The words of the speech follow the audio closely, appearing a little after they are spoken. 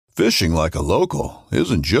Fishing like a local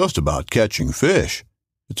isn't just about catching fish.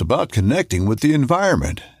 It's about connecting with the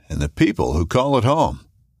environment and the people who call it home.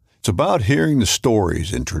 It's about hearing the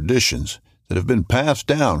stories and traditions that have been passed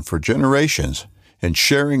down for generations and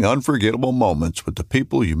sharing unforgettable moments with the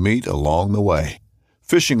people you meet along the way.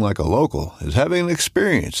 Fishing like a local is having an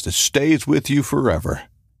experience that stays with you forever.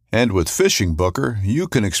 And with Fishing Booker, you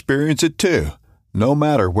can experience it too, no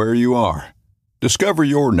matter where you are. Discover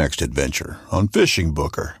your next adventure on Fishing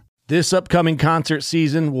Booker. This upcoming concert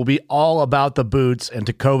season will be all about the boots, and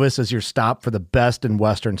Tecovas is your stop for the best in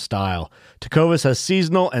Western style. Tecovas has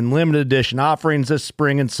seasonal and limited edition offerings this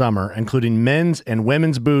spring and summer, including men's and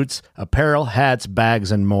women's boots, apparel, hats,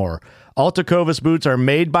 bags, and more. All Tecovas boots are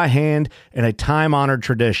made by hand in a time-honored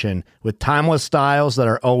tradition with timeless styles that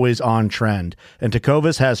are always on trend. And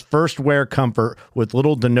Tecovas has first wear comfort with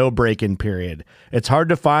little to no break-in period. It's hard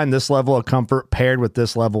to find this level of comfort paired with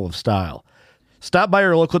this level of style. Stop by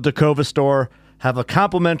your local Tecovas store, have a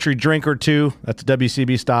complimentary drink or two, that's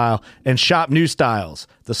WCB style, and shop new styles.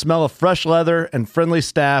 The smell of fresh leather and friendly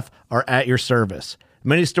staff are at your service.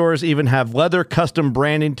 Many stores even have leather custom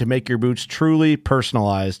branding to make your boots truly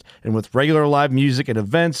personalized. And with regular live music and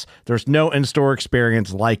events, there's no in-store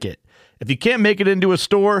experience like it. If you can't make it into a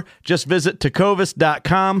store, just visit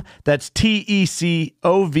tecovas.com. That's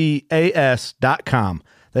TECOVAS.com.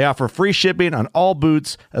 They offer free shipping on all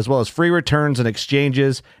boots, as well as free returns and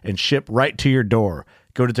exchanges, and ship right to your door.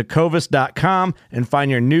 Go to tecovas.com and find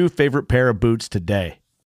your new favorite pair of boots today.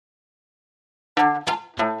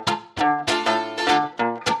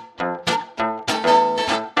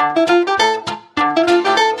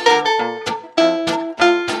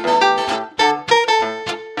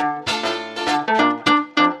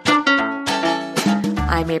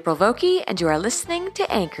 I'm April Vokey, and you are listening to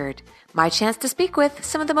Anchored, my chance to speak with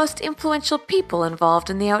some of the most influential people involved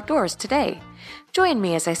in the outdoors today. Join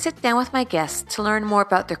me as I sit down with my guests to learn more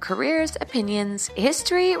about their careers, opinions,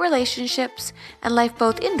 history, relationships, and life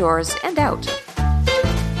both indoors and out.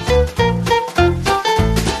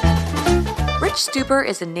 Rich Stuber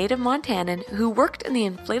is a native Montanan who worked in the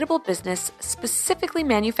inflatable business, specifically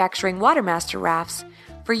manufacturing Watermaster rafts,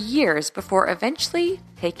 for years before eventually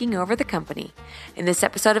taking over the company. In this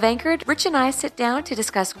episode of Anchored, Rich and I sit down to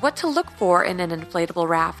discuss what to look for in an inflatable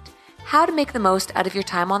raft, how to make the most out of your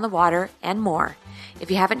time on the water, and more.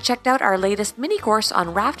 If you haven't checked out our latest mini course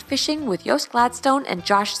on raft fishing with Yost Gladstone and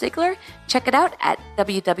Josh Ziegler, check it out at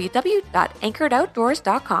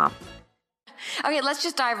www.anchoredoutdoors.com. Okay, let's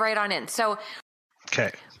just dive right on in. So,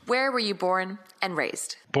 okay. Where were you born and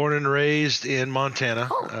raised? Born and raised in Montana.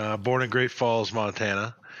 Born in Great Falls,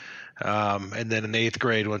 Montana. And then in 8th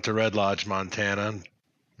grade went to Red Lodge, Montana, and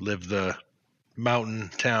lived the mountain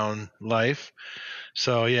town life.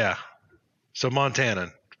 So, yeah. So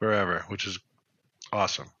Montanan forever, which is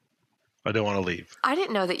awesome. I don't want to leave. I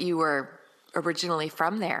didn't know that you were originally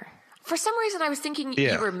from there. For some reason, I was thinking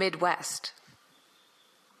you were Midwest.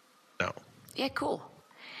 No. Yeah, cool.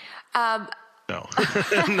 No.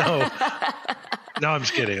 No. No, I'm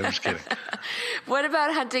just kidding. What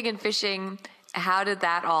about hunting and fishing? How did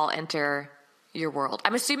that all enter your world?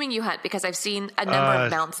 I'm assuming you hunt because I've seen a number of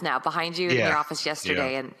mounts now behind you in your office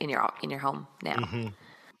yesterday and in your home now. Mm-hmm.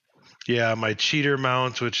 Yeah, my cheater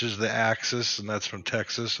mount, which is the Axis, and that's from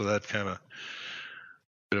Texas, so that's kind of a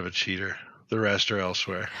bit of a cheater. The rest are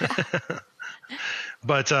elsewhere.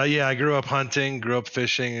 But I grew up hunting, grew up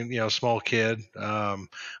fishing, small kid.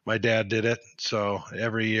 My dad did it. So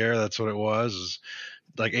every year that's what it was.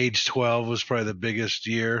 Like age 12 was probably the biggest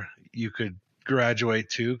year you could graduate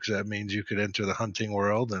to, because that means you could enter the hunting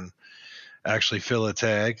world and actually fill a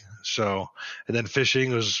tag. So, and then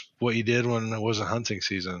fishing was what you did when it wasn't hunting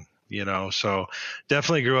season. So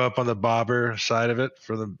definitely grew up on the bobber side of it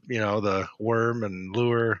for the, the worm and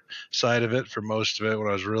lure side of it for most of it when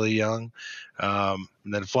I was really young. And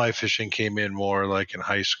then fly fishing came in more like in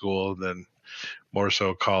high school, then more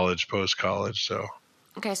so college, post-college. So.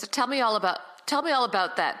 Okay. So tell me all about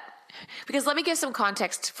that, because let me give some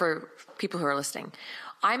context for people who are listening.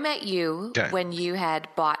 I met you when you had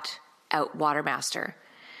bought out Watermaster.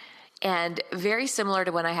 And very similar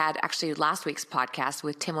to when I had actually last week's podcast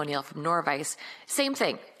with Tim O'Neill from Norvice, same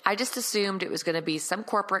thing. I just assumed it was going to be some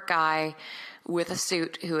corporate guy with a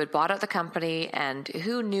suit who had bought out the company and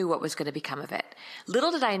who knew what was going to become of it. Little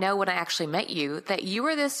did I know when I actually met you that you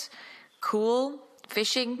were this cool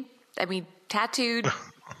tattooed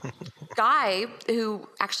guy who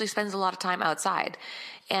actually spends a lot of time outside.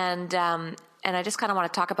 And I just kind of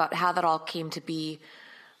want to talk about how that all came to be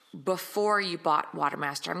before you bought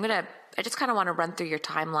Watermaster. I just kind of want to run through your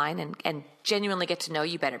timeline and genuinely get to know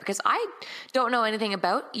you better, because I don't know anything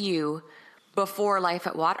about you before life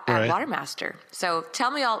at Watermaster. So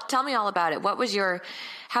tell me all about it.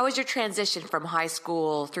 How was your transition from high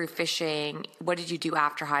school through fishing? What did you do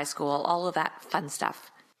after high school? All of that fun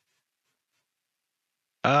stuff.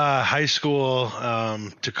 High school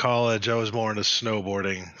to college, I was more into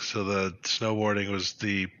snowboarding. So the snowboarding was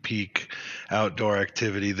the peak outdoor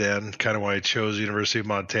activity then. Kind of why I chose University of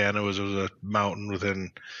Montana was it was a mountain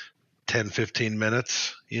within 10, 15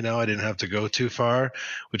 minutes. I didn't have to go too far,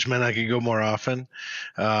 which meant I could go more often.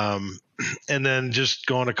 And then just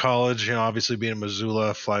going to college, obviously being in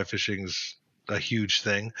Missoula, fly fishing's a huge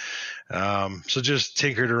thing. So just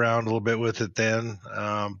tinkered around a little bit with it then.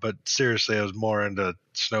 But seriously, I was more into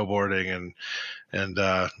snowboarding and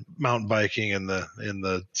mountain biking in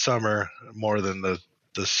the summer more than the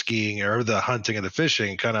skiing or the hunting and the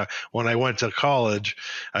fishing. Kind of when I went to college,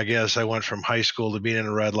 I guess I went from high school to being in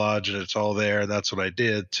a Red Lodge and it's all there. And that's what I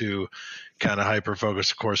did to kind of hyper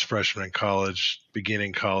focus. Of course, freshman in college,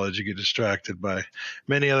 beginning college, you get distracted by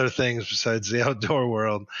many other things besides the outdoor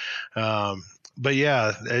world. But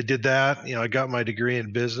yeah, I did that. I got my degree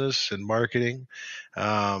in business and marketing,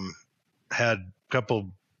 had a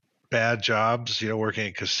couple bad jobs, working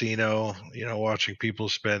in casino, watching people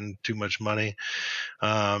spend too much money.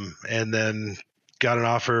 And then got an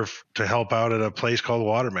offer to help out at a place called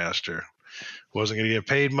Watermaster. Wasn't going to get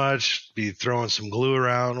paid much, be throwing some glue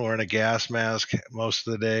around, wearing a gas mask most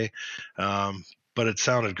of the day. But it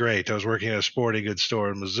sounded great. I was working at a sporting goods store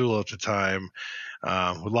in Missoula at the time,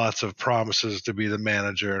 with lots of promises to be the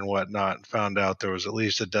manager and whatnot, and found out there was at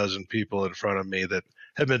least a dozen people in front of me that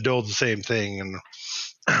had been told the same thing and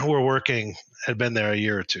had been there a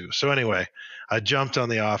year or two. So anyway, I jumped on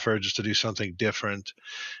the offer just to do something different,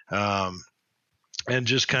 and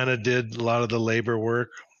just kind of did a lot of the labor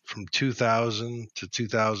work from 2000 to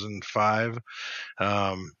 2005,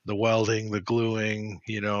 the welding, the gluing,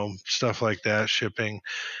 stuff like that, shipping.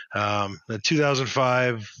 In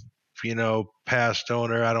 2005, past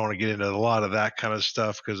owner, I don't want to get into a lot of that kind of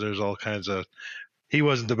stuff because there's all kinds of, he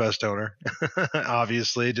wasn't the best owner.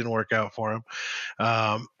 Obviously, it didn't work out for him.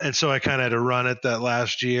 And so I kind of had to run it that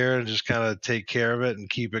last year and just kind of take care of it and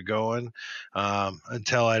keep it going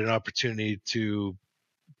until I had an opportunity to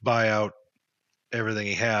buy out everything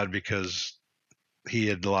he had because he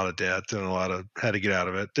had a lot of debt and had to get out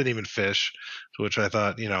of it. Didn't even fish, which I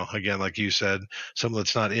thought, again, like you said, someone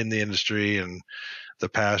that's not in the industry and the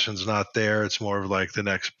passion's not there. It's more of like the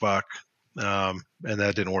next buck. And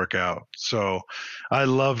that didn't work out. So I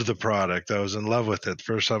loved the product. I was in love with it.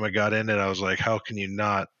 First time I got in it, I was like, how can you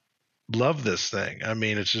not love this thing? I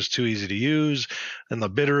mean, it's just too easy to use. And the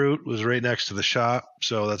Bitterroot was right next to the shop.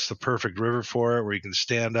 So that's the perfect river for it, where you can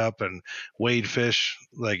stand up and wade fish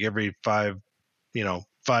like every 5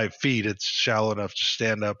 feet. It's shallow enough to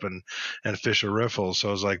stand up and fish a riffle. So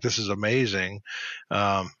I was like, this is amazing.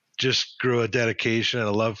 Just grew a dedication and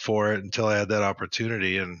a love for it until I had that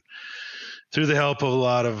opportunity. And through the help of a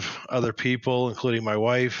lot of other people, including my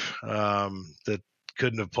wife, that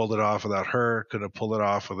couldn't have pulled it off without her, couldn't have pulled it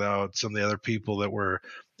off without some of the other people that were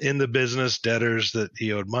in the business, debtors that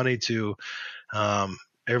he owed money to.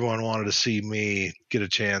 Everyone wanted to see me get a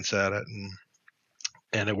chance at it,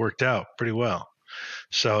 and it worked out pretty well.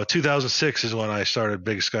 So 2006 is when I started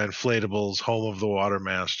Big Sky Inflatables, home of the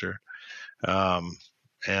Watermaster.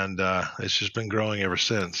 And it's just been growing ever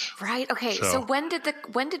since. Right. Okay. So when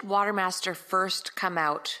did Watermaster first come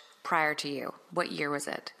out prior to you? What year was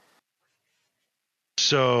it?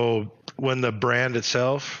 So when the brand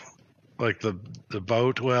itself, like the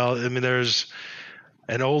boat, well, I mean, there's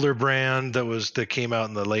an older brand that came out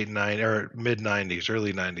in the late 90s or mid 90s,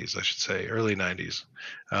 early 90s, I should say, early 90s,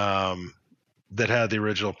 that had the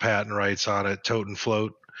original patent rights on it, Tote and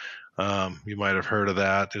Float. You might have heard of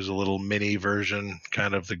that. There's a little mini version,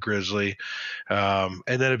 kind of the Grizzly. And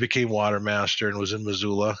then it became Watermaster and was in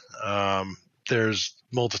Missoula. There's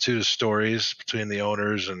multitude of stories between the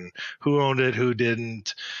owners and who owned it, who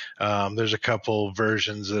didn't. There's a couple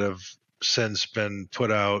versions that have since been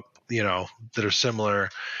put out, that are similar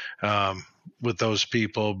with those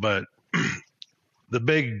people. But the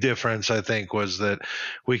big difference, I think, was that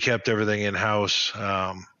we kept everything in-house,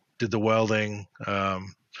 did the welding,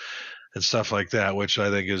 and stuff like that, which I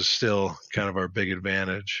think is still kind of our big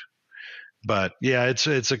advantage. But yeah,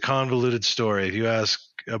 it's a convoluted story. If you ask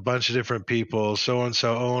a bunch of different people,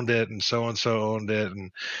 so-and-so owned it and so-and-so owned it.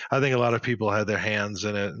 And I think a lot of people had their hands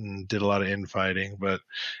in it and did a lot of infighting, but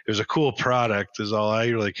it was a cool product is all I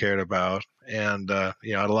really cared about. And, I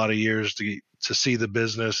had a lot of years to see the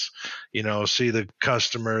business, see the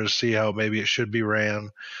customers, see how maybe it should be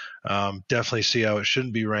ran, definitely see how it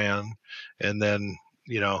shouldn't be ran. And then,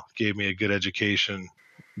 gave me a good education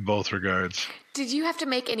both regards. Did you have to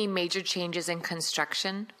make any major changes in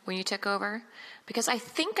construction when you took over? Because I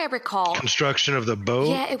think I recall construction of the boat.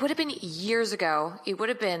 Yeah, it would have been years ago. It would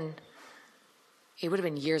have been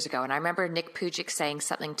years ago. And I remember Nick Pujic saying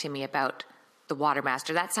something to me about the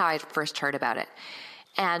Watermaster. That's how I first heard about it.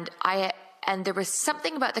 And there was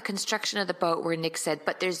something about the construction of the boat where Nick said,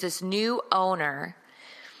 but there's this new owner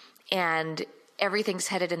and everything's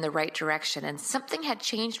headed in the right direction. And something had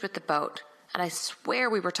changed with the boat. And I swear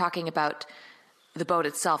we were talking about the boat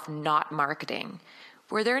itself, not marketing.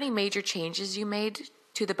 Were there any major changes you made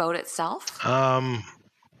to the boat itself?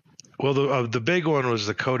 Well, the big one was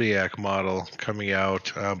the Kodiak model coming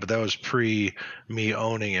out, but that was pre me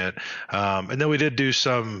owning it. And then we did do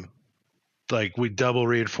some, like we double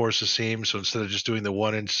reinforced the seam. So instead of just doing the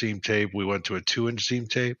 1-inch seam tape, we went to a 2-inch seam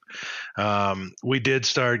tape. We did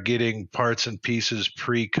start getting parts and pieces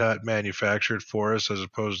pre-cut manufactured for us, as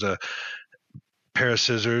opposed to a pair of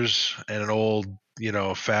scissors and an old,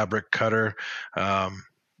 fabric cutter.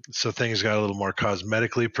 So things got a little more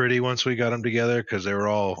cosmetically pretty once we got them together, because they were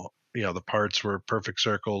all, the parts were perfect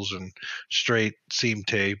circles and straight seam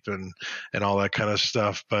tape and all that kind of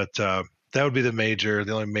stuff. But that would be the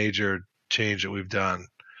only major change that we've done,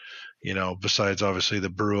 besides obviously the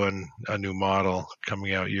Bruin, a new model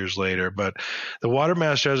coming out years later. But the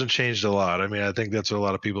Watermaster hasn't changed a lot. I mean, I think that's what a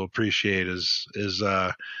lot of people appreciate is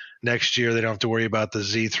next year they don't have to worry about the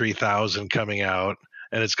Z3000 coming out,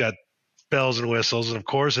 and it's got bells and whistles, and of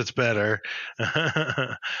course it's better.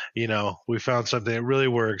 We found something that really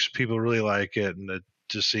works. People really like it, and it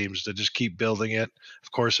just seems to just keep building it.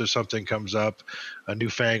 Of course, if something comes up, a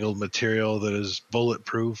newfangled material that is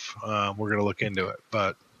bulletproof, we're going to look into it.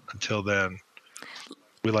 But until then,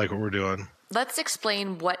 we like what we're doing. Let's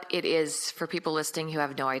explain what it is for people listening who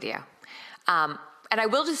have no idea. And I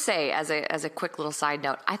will just say, as a quick little side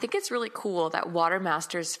note, I think it's really cool that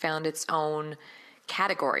Watermaster's found its own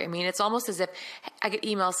category. I mean, it's almost as if I get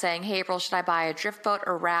emails saying, hey, April, should I buy a drift boat,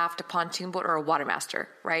 a raft, a pontoon boat, or a Watermaster,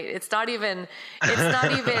 right? It's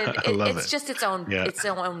just its own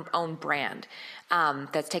brand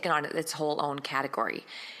that's taken on its whole own category.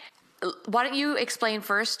 Why don't you explain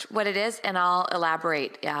first what it is, and I'll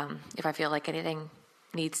elaborate if I feel like anything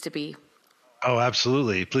needs to be. Oh,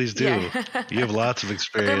 absolutely. Please do. Yeah. You have lots of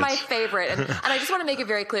experience. They're my favorite. And I just want to make it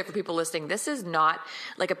very clear for people listening. This is not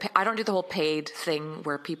like I don't do the whole paid thing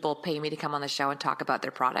where people pay me to come on the show and talk about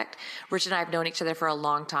their product. Rich and I have known each other for a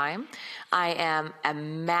long time. I am a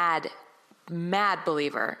mad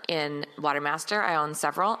believer in Watermaster. I own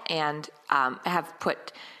several and have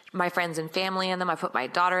put my friends and family in them. I put my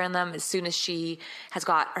daughter in them. As soon as she has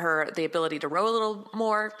got the ability to row a little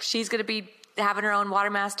more, she's going to be having her own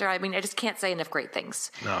Watermaster. I mean, I just can't say enough great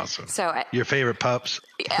things. Awesome. So your favorite pups?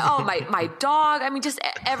 Oh, my dog. I mean, just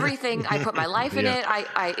everything. I put my life in it.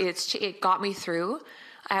 It got me through.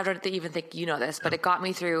 I don't even think you know this, but it got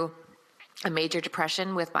me through a major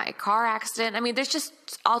depression with my car accident. I mean,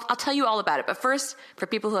 I'll tell you all about it. But first, for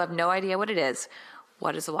people who have no idea what it is,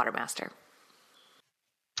 what is a Watermaster?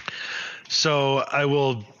 So I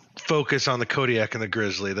will focus on the Kodiak and the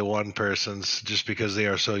Grizzly, the one persons, just because they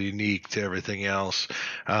are so unique to everything else.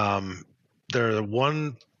 They're the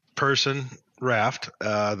one person raft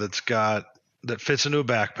that fits into a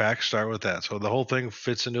backpack. Start with that. So the whole thing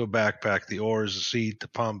fits into a backpack, the oars, the seat, the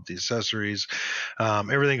pump, the accessories,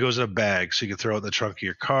 everything goes in a bag. So you can throw it in the trunk of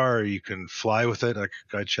your car, or you can fly with it.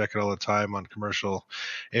 I check it all the time on commercial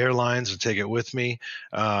airlines and take it with me.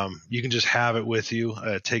 You can just have it with you.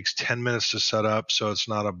 It takes 10 minutes to set up, so it's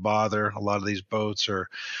not a bother. A lot of these boats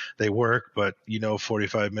they work, but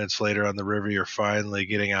 45 minutes later on the river, you're finally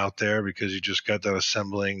getting out there because you just got done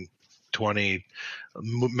assembling 20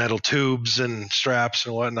 metal tubes and straps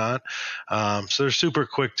and whatnot. So they're super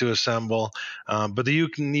quick to assemble. But the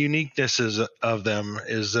uniqueness of them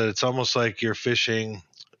is that it's almost like you're fishing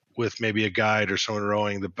with maybe a guide or someone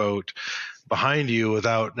rowing the boat behind you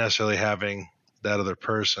without necessarily having that other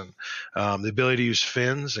person. The ability to use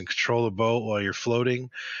fins and control the boat while you're floating.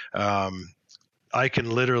 I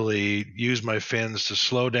can literally use my fins to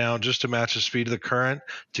slow down just to match the speed of the current,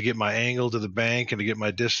 to get my angle to the bank and to get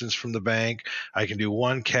my distance from the bank. I can do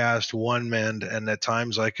one cast, one mend, and at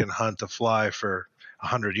times I can hunt a fly for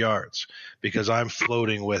 100 yards because I'm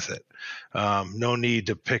floating with it. No need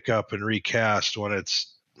to pick up and recast when it's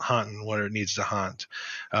hunting when it needs to hunt.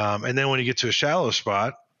 And then when you get to a shallow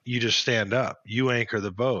spot, you just stand up. You anchor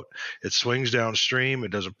the boat. It swings downstream.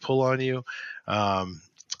 It doesn't pull on you.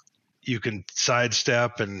 You can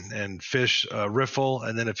sidestep and fish a riffle,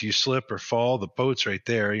 and then if you slip or fall, the boat's right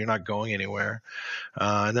there. You're not going anywhere.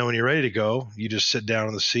 And then when you're ready to go, you just sit down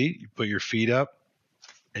on the seat, you put your feet up,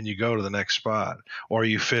 and you go to the next spot, or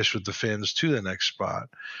you fish with the fins to the next spot.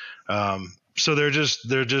 So they're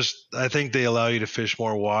just, I think they allow you to fish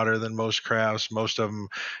more water than most crafts. Most of them,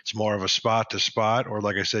 it's more of a spot to spot, or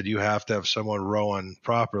like I said, you have to have someone rowing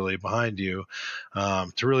properly behind you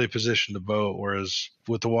to really position the boat. Whereas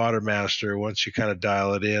with the Watermaster, once you kind of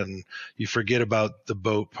dial it in, you forget about the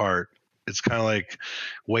boat part. It's kind of like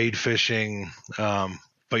wade fishing,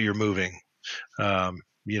 but you're moving.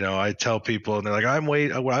 I tell people, and they're like,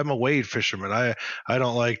 I'm a wade fisherman. I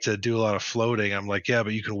don't like to do a lot of floating. I'm like, yeah,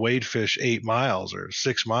 but you can wade fish 8 miles or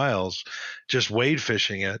 6 miles, just wade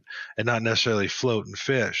fishing it and not necessarily float and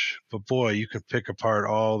fish. But boy, you can pick apart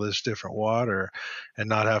all this different water and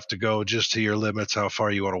not have to go just to your limits, how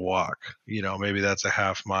far you want to walk. Maybe that's a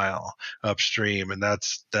half mile upstream, and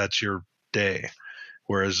that's your day.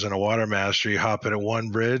 Whereas in a Watermaster, you hop in at one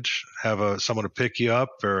bridge, have someone to pick you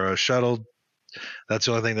up, or a shuttle. That's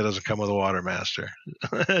the only thing that doesn't come with a Watermaster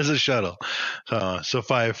is a shuttle. So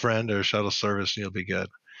find a friend or a shuttle service and you'll be good.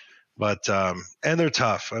 But and they're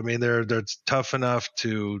tough. I mean, they're tough enough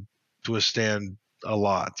to withstand a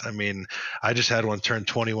lot. I mean, I just had one turn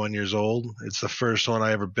 21 years old. It's the first one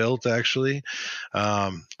I ever built, actually,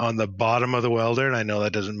 on the bottom of the welder. And I know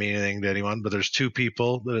that doesn't mean anything to anyone, but there's 2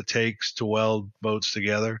 people that it takes to weld boats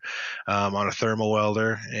together on a thermal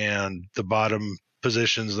welder, and the bottom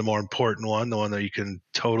position's the more important one, the one that you can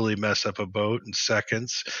totally mess up a boat in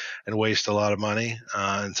seconds and waste a lot of money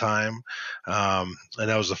and time. And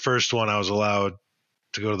that was the first one I was allowed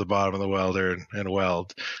to go to the bottom of the welder and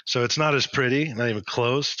weld. So it's not as pretty, not even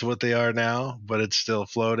close to what they are now, but it's still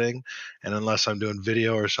floating. And unless I'm doing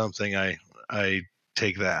video or something, I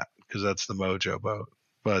take that, because that's the Mojo boat.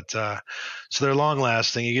 But so they're long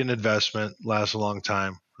lasting. You get an investment, lasts a long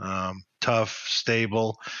time. Tough,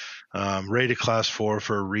 stable. Rated class 4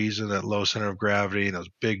 for a reason, at low center of gravity and those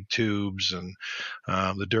big tubes, and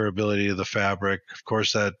the durability of the fabric. Of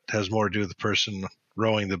course, that has more to do with the person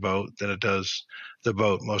rowing the boat than it does the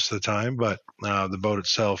boat most of the time, but the boat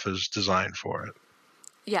itself is designed for it.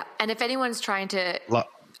 Yeah. And if anyone's trying to...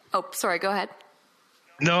 Oh, sorry, go ahead.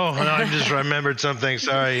 No, I just remembered something.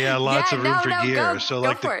 Sorry. Yeah, lots of room for gear. Go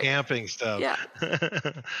like for the camping stuff. Yeah.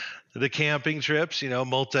 The camping trips,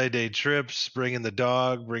 multi-day trips, bringing the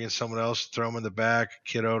dog, bringing someone else, throw them in the back,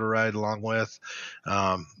 kiddo to ride along with.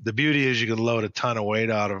 The beauty is you can load a ton of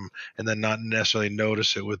weight on them and then not necessarily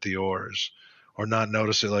notice it with the oars, or not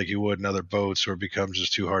notice it like you would in other boats, where it becomes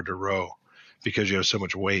just too hard to row because you have so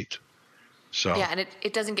much weight. So yeah, and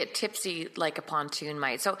it doesn't get tipsy like a pontoon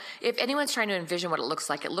might. So if anyone's trying to envision what it looks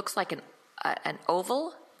like an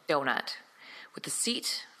oval donut with a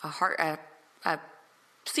seat, a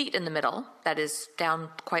seat in the middle that is down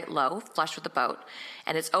quite low, flush with the boat,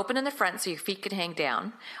 and it's open in the front so your feet can hang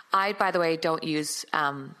down. I, by the way, don't use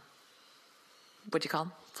what do you call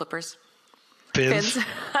them? Flippers? Fins.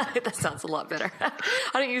 That sounds a lot better. I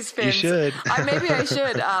don't use fins. You should. Maybe I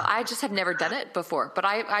should. I just have never done it before. But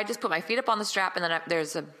I just put my feet up on the strap, and then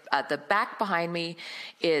there's the back behind me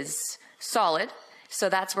is solid. So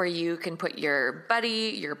that's where you can put your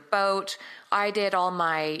buddy, your boat. I did all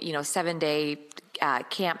my 7-day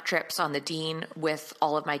camp trips on the Dean with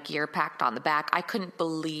all of my gear packed on the back. I couldn't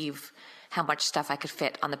believe how much stuff I could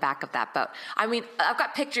fit on the back of that boat. I mean, I've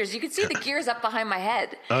got pictures. You can see the gears up behind my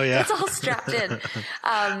head. Oh, yeah. It's all strapped in.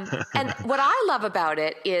 And what I love about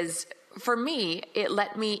it is, for me,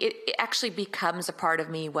 it actually becomes a part of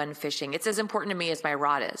me when fishing. It's as important to me as my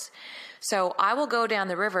rod is. So I will go down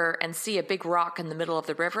the river and see a big rock in the middle of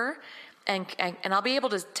the river, and I'll be able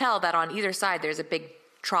to tell that on either side there's a big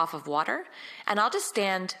trough of water, and I'll just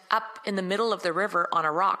stand up in the middle of the river on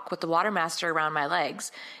a rock with the Watermaster around my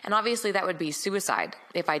legs. And obviously that would be suicide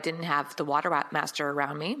if I didn't have the Watermaster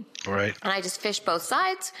around me. Right. And I just fish both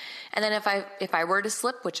sides. And then if I were to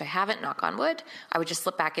slip, which I haven't, knock on wood, I would just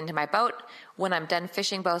slip back into my boat. When I'm done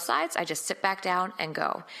fishing both sides, I just sit back down and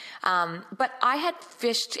go. But I had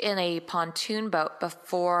fished in a pontoon boat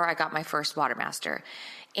before I got my first Watermaster.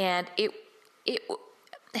 And it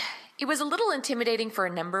was a little intimidating for a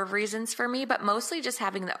number of reasons for me, but mostly just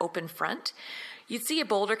having the open front. You'd see a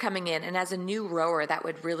boulder coming in, and as a new rower, that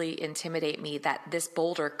would really intimidate me, that this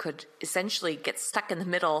boulder could essentially get stuck in the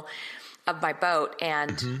middle of my boat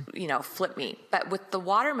and, flip me. But with the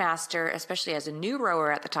Watermaster, especially as a new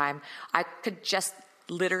rower at the time, I could just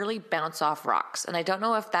literally bounce off rocks. And I don't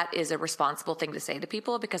know if that is a responsible thing to say to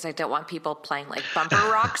people, because I don't want people playing like bumper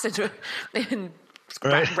rocks in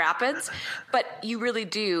right. rapids, but you really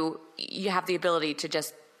do. You have the ability to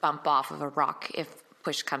just bump off of a rock if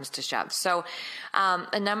push comes to shove. So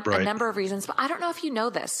a number of reasons, but I don't know if you know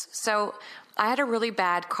this. So I had a really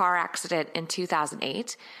bad car accident in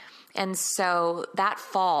 2008, And so that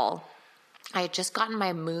fall, I had just gotten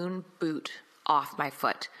my Moon boot off my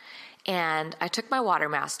foot. And I took my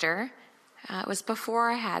Watermaster. It was before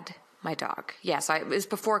I had my dog. Yes, it was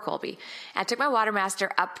before Colby. I took my Watermaster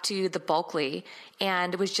up to the Bulkley,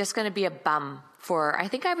 and it was just going to be a bum for, I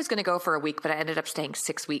think I was going to go for a week, but I ended up staying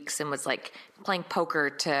 6 weeks and was like playing poker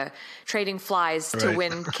to trading flies to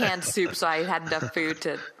win canned soup, so I had enough food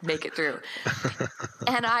to make it through.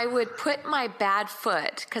 And I would put my bad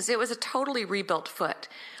foot, because it was a totally rebuilt foot,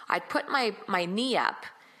 I'd put my knee up,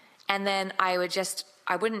 and then I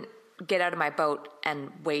wouldn't get out of my boat and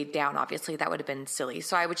wade down. Obviously, that would have been silly.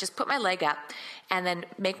 So I would just put my leg up and then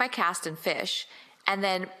make my cast and fish, and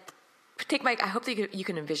then I hope that you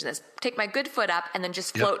can envision this, take my good foot up and then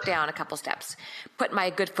just float down a couple steps. Put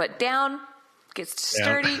my good foot down, get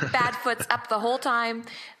sturdy, bad foot's up the whole time,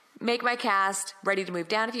 make my cast, ready to move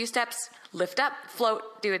down a few steps, lift up,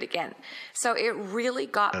 float, do it again. So it really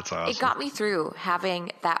it got me through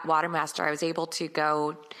having that Watermaster. I was able to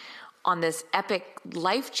go on this epic,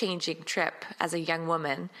 life-changing trip as a young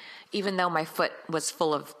woman, even though my foot was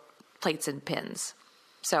full of plates and pins.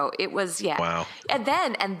 So it was, Wow. And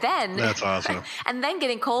then that's awesome. And then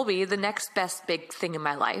getting Colby, the next best big thing in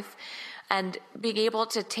my life, and being able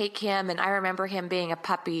to take him. And I remember him being a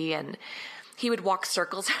puppy, and he would walk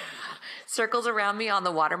circles around me on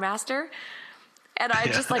the Watermaster. And I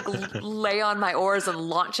just lay on my oars and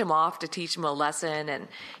launch him off to teach him a lesson. And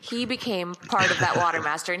he became part of that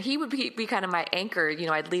Watermaster. And he would be kind of my anchor. You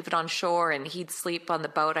know, I'd leave it on shore and he'd sleep on the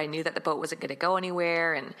boat. I knew that the boat wasn't going to go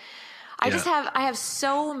anywhere. And I have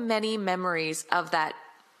so many memories of that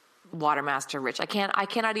Watermaster, Rich. I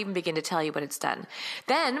cannot even begin to tell you what it's done.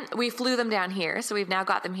 Then we flew them down here. So we've now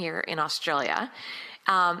got them here in Australia.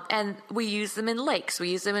 And we use them in lakes.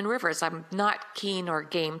 We use them in rivers. I'm not keen or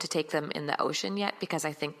game to take them in the ocean yet because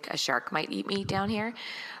I think a shark might eat me down here.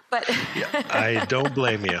 But I don't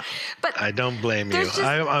blame you. I don't blame you.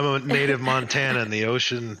 I'm a native Montana, and the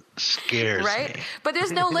ocean scares me. But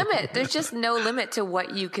there's no limit. There's just no limit to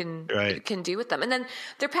what you can do with them. And then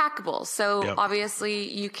they're packable. So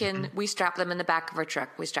obviously we strap them in the back of our truck.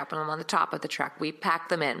 We strap them on the top of the truck. We pack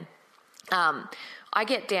them in. I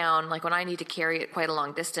get down, like when I need to carry it quite a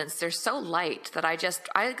long distance, they're so light that I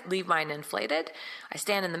leave mine inflated. I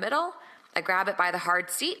stand in the middle. I grab it by the hard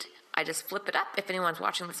seat. I just flip it up. If anyone's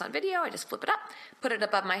watching this on video, I just flip it up, put it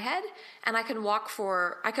above my head, and I could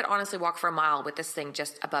honestly walk for a mile with this thing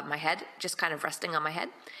just above my head, just kind of resting on my head.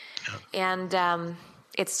 Yeah. And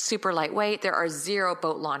it's super lightweight. There are 0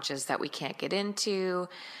 boat launches that we can't get into.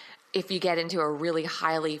 If you get into a really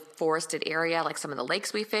highly forested area, like some of the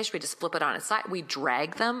lakes we fish, we just flip it on its side. We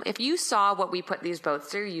drag them. If you saw what we put these boats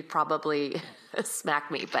through, you'd probably smack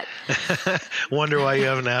me. But wonder why you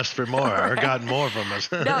haven't asked for more or gotten more from us.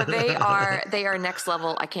 No, they are next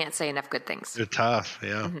level. I can't say enough good things. They're tough,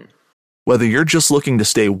 yeah. Mm-hmm. Whether you're just looking to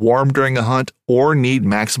stay warm during a hunt or need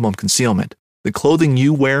maximum concealment, the clothing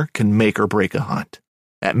you wear can make or break a hunt.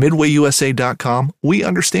 At MidwayUSA.com, we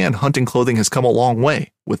understand hunting clothing has come a long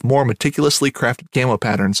way, with more meticulously crafted camo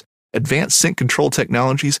patterns, advanced scent control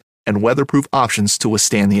technologies, and weatherproof options to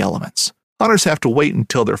withstand the elements. Hunters have to wait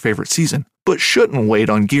until their favorite season, but shouldn't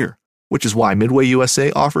wait on gear, which is why Midway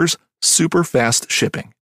USA offers super fast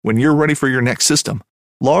shipping. When you're ready for your next system,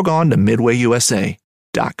 log on to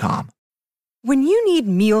MidwayUSA.com. When you need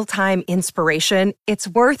mealtime inspiration, it's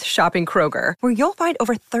worth shopping Kroger, where you'll find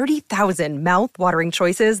over 30,000 mouth-watering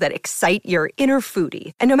choices that excite your inner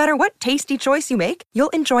foodie. And no matter what tasty choice you make, you'll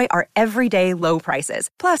enjoy our everyday low prices,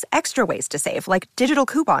 plus extra ways to save, like digital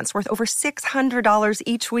coupons worth over $600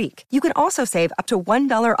 each week. You can also save up to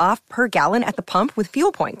 $1 off per gallon at the pump with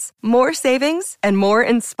fuel points. More savings and more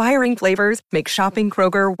inspiring flavors make shopping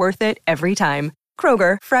Kroger worth it every time.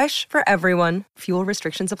 Kroger, fresh for everyone. Fuel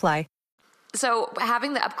restrictions apply. So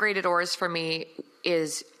having the upgraded oars for me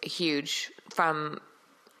is huge from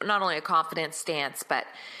not only a confidence stance, but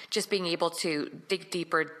just being able to dig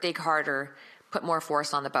deeper, dig harder, put more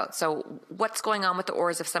force on the boat. So what's going on with the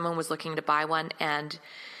oars if someone was looking to buy one and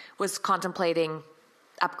was contemplating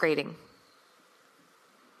upgrading?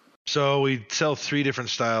 So we sell 3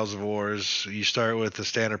 different styles of oars. You start with the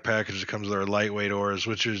standard package that comes with our lightweight oars,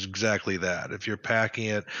 which is exactly that. If you're packing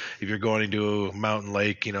it, if you're going to a mountain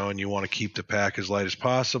lake, and you want to keep the pack as light as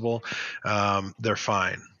possible, they're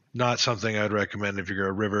fine. Not something I'd recommend if you're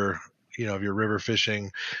a river. If you're river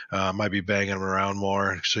fishing, might be banging them around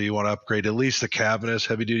more. So you want to upgrade at least the Cabinus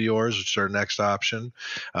heavy duty oars, which are our next option.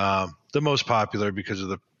 The most popular because of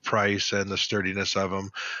the price and the sturdiness of them.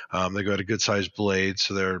 They got a good sized blade,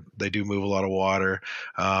 so they do move a lot of water.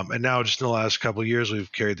 And now just in the last couple of years,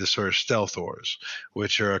 we've carried this sort of stealth oars,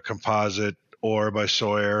 which are a composite ore by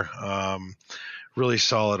Sawyer. Really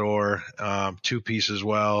solid ore, 2-piece as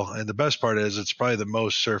well. And the best part is it's probably the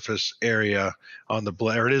most surface area on the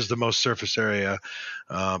blade, or it is the most surface area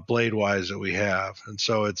blade wise that we have. And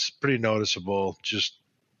so it's pretty noticeable just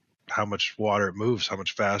how much water it moves, how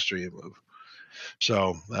much faster you move.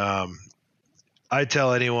 So I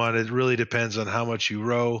tell anyone it really depends on how much you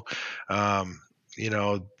row.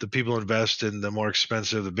 The people invest in the more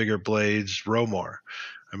expensive, the bigger blades, row more.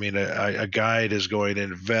 I mean, a guide is going to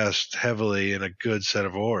invest heavily in a good set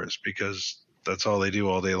of oars because that's all they do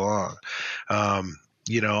all day long.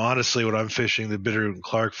 Honestly, when I'm fishing the Bitterroot and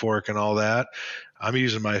Clark Fork and all that, I'm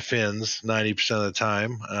using my fins 90% of the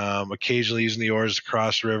time. Occasionally using the oars to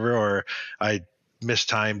cross the river, or I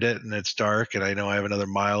mistimed it and it's dark and I know I have another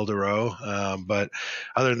mile to row. But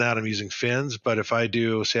other than that, I'm using fins. But if I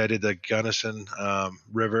do, say I did the Gunnison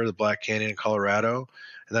River, the Black Canyon in Colorado,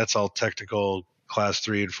 and that's all technical class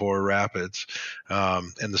 3 and 4 rapids.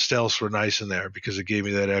 And the stealths were nice in there because it gave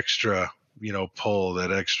me that extra, pull,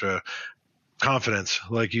 that extra confidence,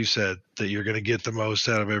 like you said, that you're going to get the most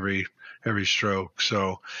out of every stroke.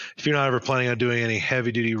 So if you're not ever planning on doing any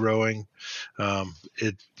heavy duty rowing,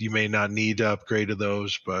 you may not need to upgrade to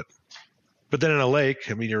those, but then in a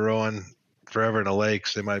lake, I mean, you're rowing forever in a lake,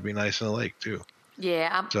 so they might be nice in a lake too.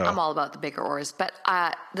 Yeah, I'm all about the bigger oars, but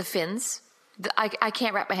the fins, I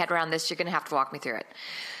can't wrap my head around this. You're going to have to walk me through it.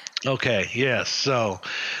 Okay, yes. So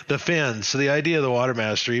the fins. So the idea of the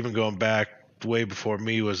Watermaster, even going back way before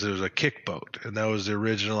me, was there was a kick boat, and that was the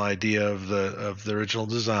original idea of the original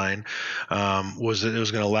design. Was that it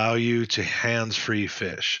was going to allow you to hands-free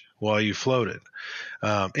fish while you floated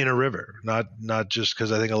in a river, not just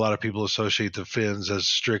because I think a lot of people associate the fins as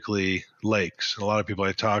strictly lakes. And a lot of people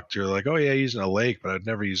I talk to are like, oh yeah, using a lake, but I'd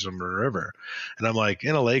never use them in a river. And I'm like,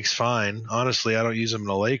 in a lake's fine. Honestly, I don't use them in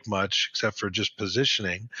a lake much except for just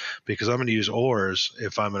positioning, because I'm going to use oars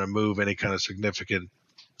if I'm going to move any kind of significant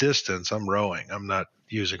distance. I'm rowing. I'm not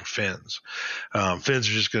using fins. Fins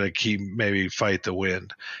are just going to maybe fight the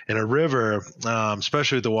wind. In a river,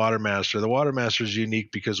 especially with the Watermaster is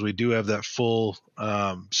unique because we do have that full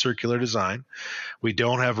circular design. We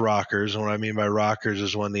don't have rockers. And what I mean by rockers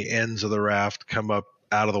is when the ends of the raft come up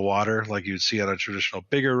out of the water, like you'd see on a traditional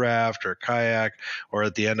bigger raft or a kayak, or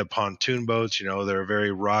at the end of pontoon boats. They're a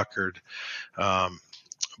very rockered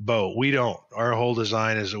boat. We don't. Our whole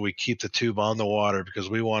design is that we keep the tube on the water because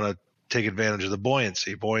we want to take advantage of the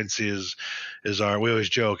buoyancy. Buoyancy is we always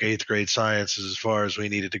joke 8th grade science is as far as we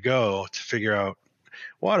needed to go to figure out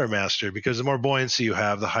Watermaster, because the more buoyancy you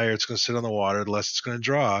have, the higher it's going to sit on the water, the less it's going to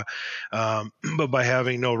draw. But by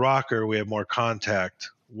having no rocker, we have more contact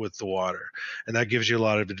with the water, and that gives you a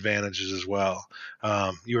lot of advantages as well.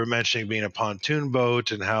 You were mentioning being a pontoon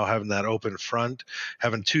boat and how having that open front,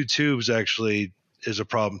 having 2 tubes actually is a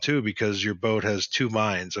problem too, because your boat has 2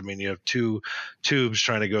 mines. I mean, you have 2 tubes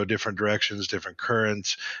trying to go different directions, different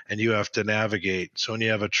currents, and you have to navigate. So when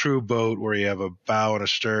you have a true boat where you have a bow and a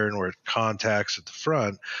stern where it contacts at the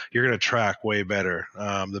front, you're going to track way better.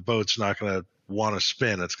 The boat's not going to want to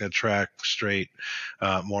spin. It's going to track straight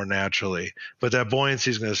more naturally. But that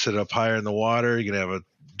buoyancy is going to sit up higher in the water. You're going to have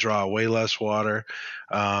draw way less water.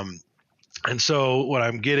 And so what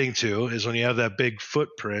I'm getting to is when you have that big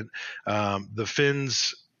footprint, the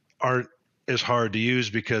fins aren't as hard to use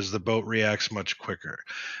because the boat reacts much quicker.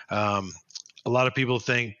 A lot of people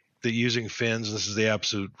think that using fins, this is the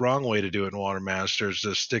absolute wrong way to do it in Watermaster, is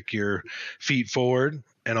to stick your feet forward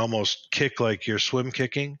and almost kick like you're swim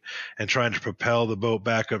kicking and trying to propel the boat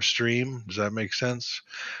back upstream. Does that make sense?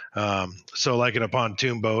 So like in a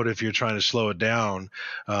pontoon boat, if you're trying to slow it down,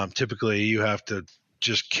 typically you have to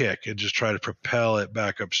just kick and just try to propel it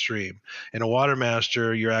back upstream. In a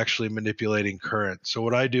Watermaster, you're actually manipulating current. So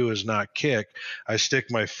what I do is not kick. I stick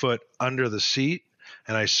my foot under the seat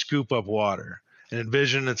and I scoop up water. And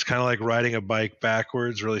envision it's kind of like riding a bike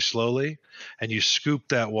backwards really slowly, and you scoop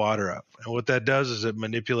that water up. And what that does is it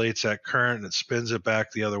manipulates that current and it spins it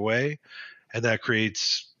back the other way, and that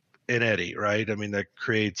creates an eddy, right? I mean, that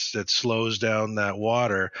slows down that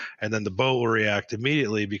water, and then the boat will react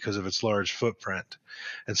immediately because of its large footprint.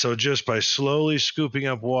 And so just by slowly scooping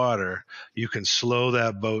up water, you can slow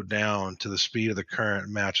that boat down to the speed of the current,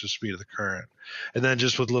 match the speed of the current. And then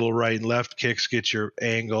just with little right and left kicks, get your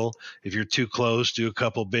angle. If you're too close, do a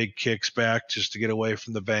couple big kicks back just to get away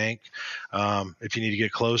from the bank. If you need to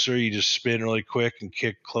get closer, you just spin really quick and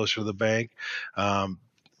kick closer to the bank.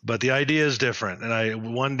 But the idea is different.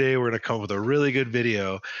 And one day we're going to come up with a really good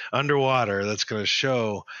video underwater that's going to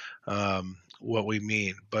show what we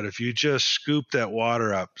mean. But if you just scoop that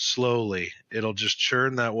water up slowly, it'll just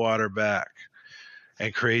churn that water back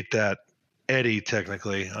and create that eddy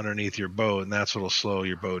technically underneath your boat, and that's what'll slow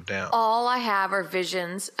your boat down. All I have are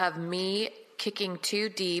visions of me kicking too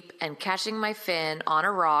deep and catching my fin on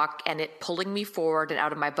a rock and it pulling me forward and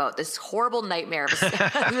out of my boat. This horrible nightmare of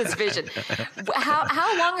this vision.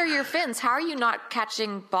 How long are your fins? How are you not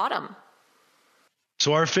catching bottom?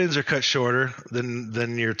 So our fins are cut shorter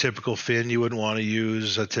than your typical fin. You wouldn't want to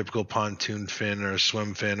use a typical pontoon fin or a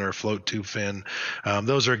swim fin or a float tube fin.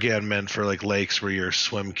 Those are, again, meant for like lakes where you're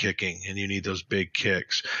swim kicking and you need those big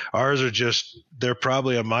kicks. Ours are they're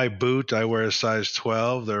probably on my boot. I wear a size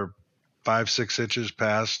 12. They're 5-6 inches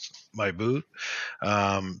past my boot.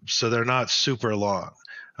 So they're not super long,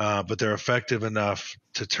 but they're effective enough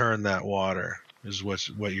to turn that water. Is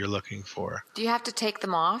what you're looking for. Do you have to take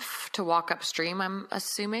them off to walk upstream, I'm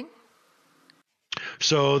assuming?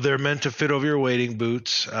 So they're meant to fit over your wading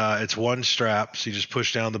boots. It's one strap, so you just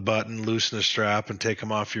push down the button, loosen the strap, and take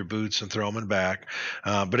them off your boots and throw them back.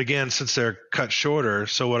 But again, since they're cut shorter,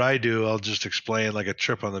 so what I do, I'll just explain like a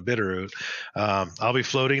trip on the Bitterroot. I'll be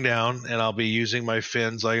floating down, and I'll be using my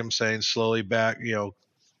fins, like I'm saying, slowly back,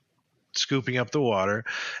 scooping up the water,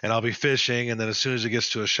 and I'll be fishing, and then as soon as it gets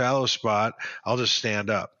to a shallow spot, I'll just stand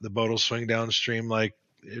up. The boat will swing downstream like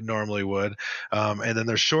it normally would, and then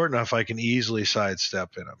they're short enough I can easily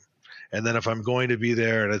sidestep in them. And then if I'm going to be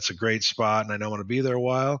there and it's a great spot and I don't want to be there a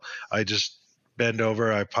while, I just bend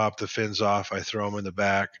over, I pop the fins off, I throw them in the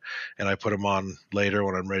back, and I put them on later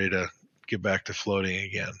when I'm ready to get back to floating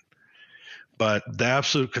again. But the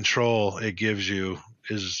absolute control it gives you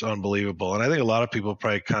is unbelievable. And I think a lot of people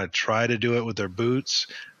probably kind of try to do it with their boots,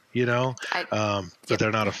 but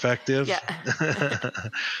they're not effective. Yeah.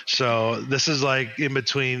 So this is like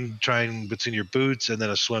between your boots and then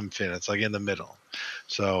a swim fin. It's like in the middle.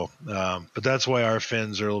 So, but that's why our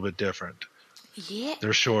fins are a little bit different. Yeah.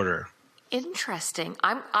 They're shorter. Interesting.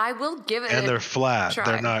 I will give it and they're flat.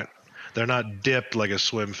 Try. They're not dipped like a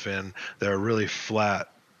swim fin. They're a really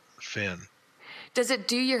flat fin. Does it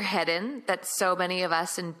do your head in that so many of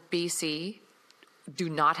us in BC do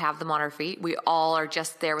not have them on our feet? We all are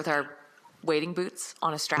just there with our wading boots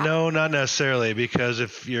on a strap? No, not necessarily, because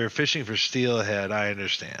if you're fishing for steelhead, I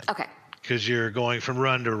understand. Okay. Because you're going from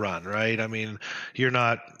run to run, right? I mean, you're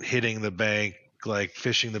not hitting the bank, like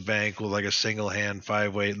fishing the bank with like a single hand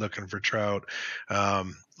 5-weight looking for trout.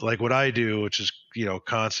 Like what I do, which is,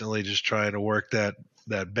 constantly just trying to work that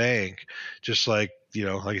bank, just like,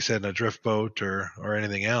 like I said, in a drift boat or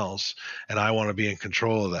anything else. And I want to be in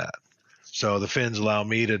control of that. So the fins allow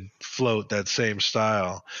me to float that same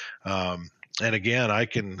style. And again, I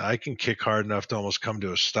can kick hard enough to almost come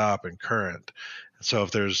to a stop in current. So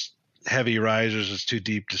if there's heavy risers, it's too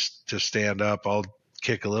deep to stand up, I'll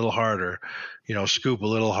kick a little harder, scoop a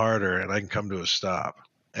little harder, and I can come to a stop.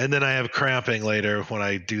 And then I have cramping later when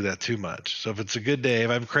I do that too much. So if it's a good day, if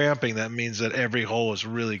I'm cramping, that means that every hole is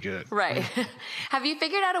really good. Right. Have you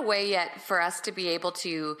figured out a way yet for us to be able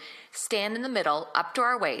to stand in the middle up to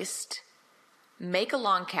our waist, make a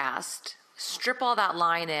long cast, strip all that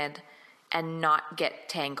line in, and not get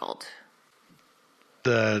tangled?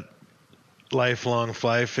 The lifelong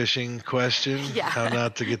fly fishing question. Yeah. How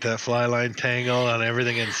not to get that fly line tangled on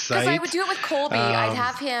everything in sight. Because I would do it with Colby. I'd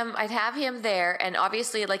have him there, and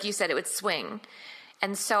obviously, like you said, it would swing.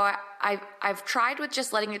 And so I've tried with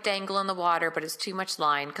just letting it dangle in the water, but it's too much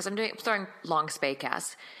line because I'm throwing long spay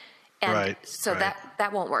casts. And right. So right.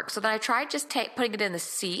 that won't work. So then I tried just putting it in the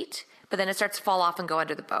seat, but then it starts to fall off and go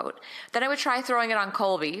under the boat. Then I would try throwing it on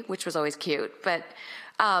Colby, which was always cute. But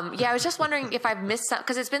I was just wondering if I've missed something,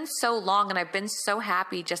 because it's been so long and I've been so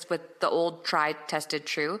happy just with the old tried, tested,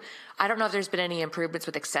 true. I don't know if there's been any improvements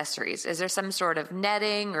with accessories. Is there some sort of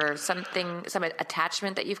netting or something, some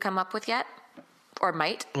attachment that you've come up with yet, or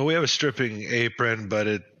might? Well, we have a stripping apron, but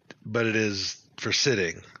it is for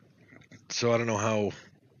sitting. So I don't know how.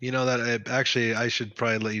 I should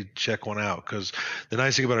probably let you check one out, because the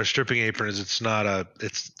nice thing about our stripping apron is it's got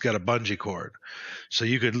a bungee cord. So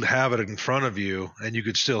you could have it in front of you and you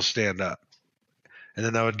could still stand up. And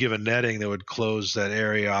then that would give a netting that would close that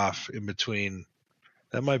area off in between.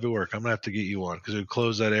 That might be work. I'm going to have to get you one, because it would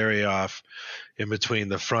close that area off in between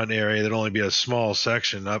the front area. There'd only be a small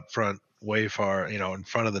section up front, way far, in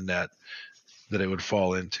front of the net, that it would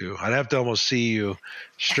fall into. I'd have to almost see you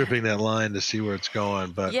stripping that line to see where it's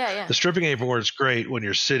going. But yeah. The stripping apron works great when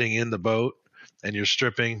you're sitting in the boat and you're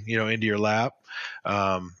stripping, into your lap.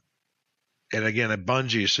 And again, a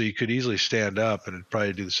bungee, so you could easily stand up and it'd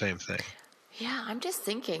probably do the same thing. Yeah, I'm just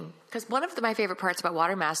thinking, because one of my favorite parts about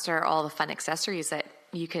Watermaster are all the fun accessories that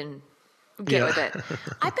you can get with it.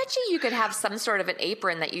 I bet you could have some sort of an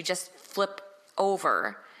apron that you just flip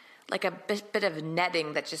over, like a bit of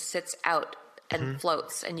netting that just sits out, and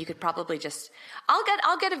floats, and you could probably just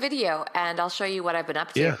I'll get a video and I'll show you what I've been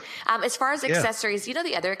up to. Yeah. As far as accessories, you know,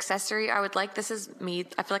 the other accessory I would like, this is me,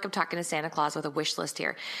 I feel like I'm talking to Santa Claus with a wish list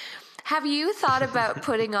here. Have you thought about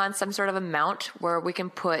putting on some sort of a mount where we can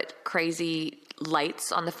put crazy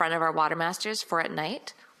lights on the front of our Watermasters for at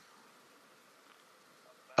night?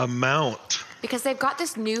 A mount? Because they've got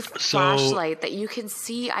this new flashlight that you can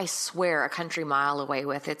see, I swear, a country mile away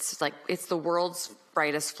with. It's the world's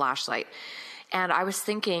brightest flashlight. And I was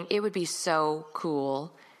thinking it would be so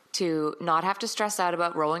cool to not have to stress out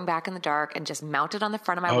about rolling back in the dark and just mount it on the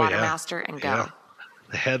front of my Watermaster and go. Yeah.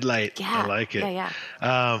 The headlight. Yeah. I like it.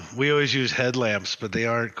 Yeah. We always use headlamps, but they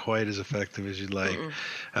aren't quite as effective as you'd like.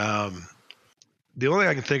 The only thing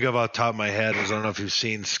I can think of off the top of my head is, I don't know if you've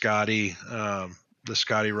seen Scotty, the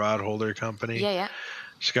Scotty Rod Holder Company. Yeah.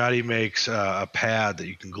 Scotty makes a pad that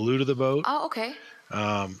you can glue to the boat. Oh, okay.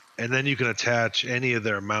 And then you can attach any of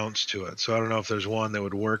their mounts to it. So I don't know if there's one that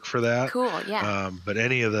would work for that. Cool, yeah. But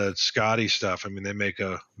any of the Scotty stuff, I mean, they make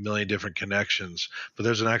a million different connections. But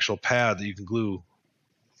there's an actual pad that you can glue.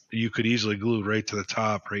 You could easily glue right to the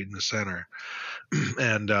top, right in the center.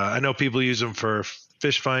 And I know people use them for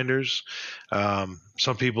fish finders.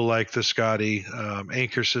 Some people like the Scotty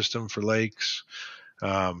anchor system for lakes.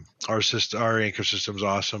 Our anchor system's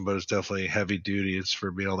awesome, but it's definitely heavy duty. It's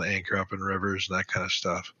for being able to anchor up in rivers and that kind of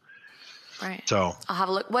stuff. Right. So I'll have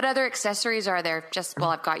a look. What other accessories are there? Just while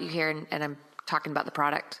I've got you here and I'm talking about the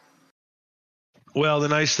product. Well, the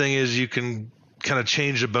nice thing is you can kind of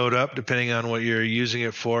change the boat up depending on what you're using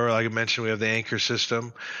it for. Like I mentioned, we have the anchor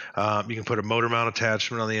system. You can put a motor mount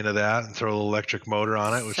attachment on the end of that and throw a little electric motor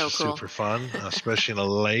on it, which is cool. Super fun, especially in a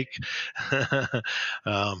lake.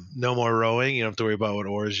 No more rowing. You don't have to worry about what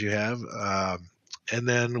oars you have. And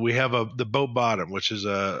then we have the boat bottom, which is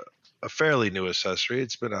a fairly new accessory.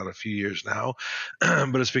 It's been out a few years now,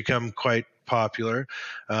 but it's become quite popular.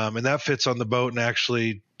 And that fits on the boat and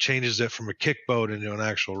actually changes it from a kick boat into an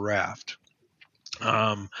actual raft.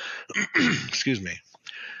 Excuse me.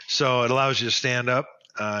 So it allows you to stand up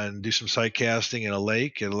and do some sight casting in a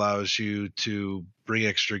lake. It allows you to bring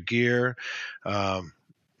extra gear. Got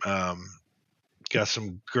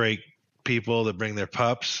some great people that bring their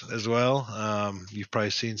pups as well. You've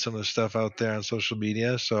probably seen some of the stuff out there on social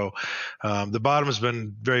media. So the bottom has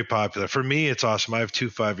been very popular. For me, it's awesome. I have 2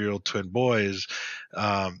 5-year-old twin boys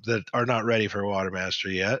that are not ready for a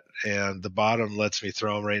Watermaster yet. And the bottom lets me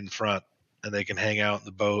throw them right in front, and they can hang out in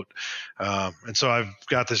the boat. And so I've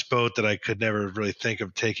got this boat that I could never really think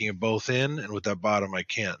of taking them both in, and with that bottom I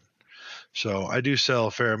can. So I do sell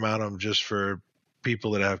a fair amount of them just for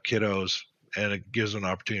people that have kiddos, and it gives them an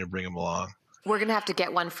opportunity to bring them along. We're going to have to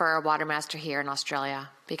get one for our Watermaster here in Australia,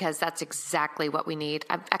 because that's exactly what we need.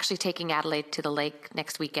 I'm actually taking Adelaide to the lake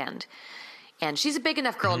next weekend. And she's a big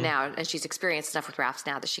enough girl now, and she's experienced enough with rafts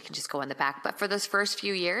now that she can just go in the back. But for those first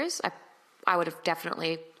few years, I would have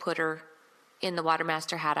definitely put her in the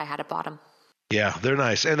Watermaster had I had a bottom. Yeah, they're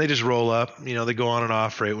nice. And they just roll up. You know, they go on and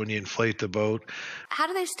off right when you inflate the boat. How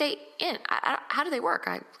do they stay in? How do they work?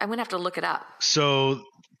 I'm going to have to look it up. So,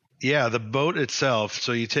 yeah, the boat itself.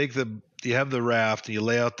 So you have the raft and you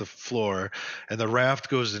lay out the floor, and the raft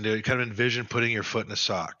goes into, you kind of envision putting your foot in a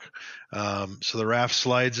sock. So the raft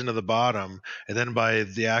slides into the bottom, and then by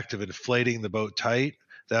the act of inflating the boat tight,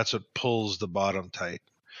 that's what pulls the bottom tight.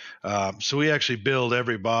 So we actually build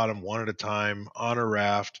every bottom one at a time on a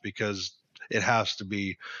raft, because it has to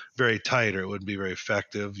be very tight or it wouldn't be very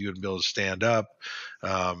effective. You wouldn't be able to stand up.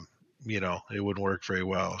 It wouldn't work very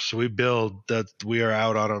well. So we build that. We are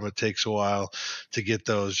out on them. It takes a while to get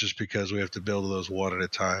those, just because we have to build those one at a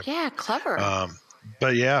time. Yeah, clever.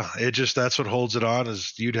 But yeah, that's what holds it on,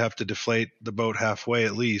 is you'd have to deflate the boat halfway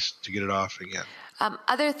at least to get it off again.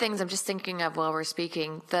 Other things I'm just thinking of while we're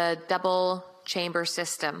speaking, the double chamber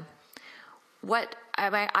system.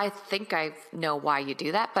 I think I know why you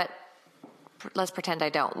do that, but let's pretend I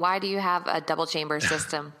don't. Why do you have a double chamber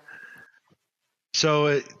system?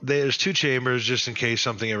 So there's 2 chambers just in case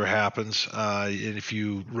something ever happens. And if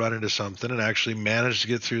you run into something and actually manage to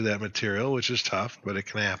get through that material, which is tough, but it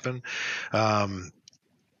can happen.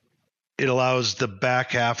 It allows the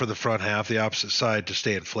back half or the front half, the opposite side, to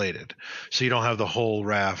stay inflated. So you don't have the whole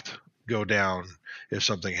raft go down if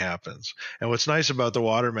something happens. And what's nice about the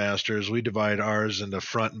Watermaster is we divide ours into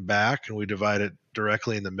front and back, and we divide it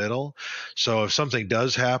directly in the middle. So if something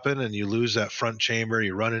does happen and you lose that front chamber,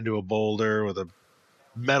 you run into a boulder with a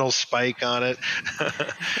metal spike on it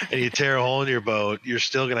and you tear a hole in your boat, you're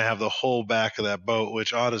still going to have the whole back of that boat,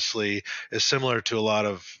 which honestly is similar to a lot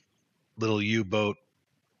of little U-boat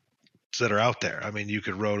that are out there. I mean, you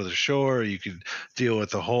could row to the shore, you could deal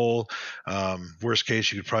with the hole. Worst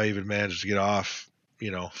case, you could probably even manage to get off,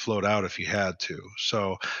 float out if you had to.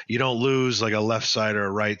 So you don't lose like a left side or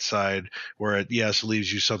a right side where it, yes,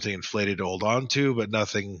 leaves you something inflated to hold on to, but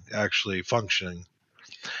nothing actually functioning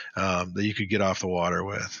that you could get off the water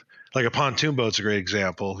with. Like a pontoon boat's a great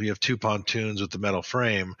example. You have two pontoons with the metal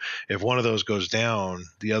frame. If one of those goes down,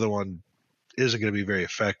 the other one isn't going to be very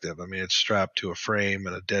effective. I mean, it's strapped to a frame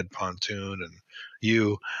and a dead pontoon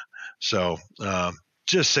so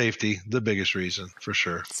just safety, the biggest reason for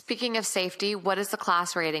sure. Speaking of safety, what is the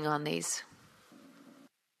class rating on these?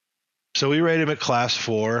 So we rate them at class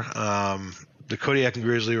 4. The Kodiak and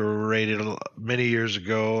Grizzly were rated many years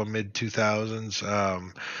ago, mid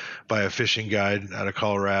 2000s, by a fishing guide out of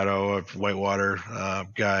Colorado, a whitewater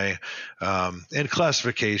guy. And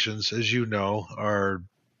classifications, as you know, are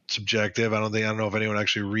subjective. I don't know if anyone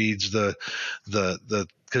actually reads the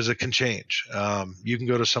because it can change. You can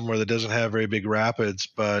go to somewhere that doesn't have very big rapids,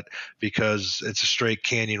 but because it's a straight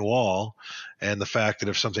canyon wall, and the fact that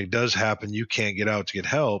if something does happen, you can't get out to get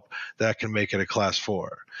help, that can make it a class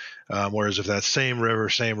 4. Whereas if that same river,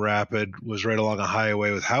 same rapid was right along a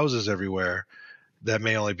highway with houses everywhere, that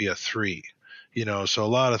may only be a 3. So a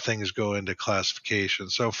lot of things go into classification.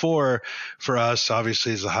 So 4 for us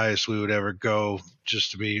obviously is the highest we would ever go,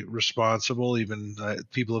 just to be responsible. Even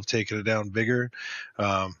people have taken it down bigger.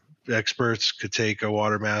 Experts could take a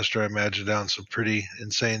Watermaster, I imagine, down some pretty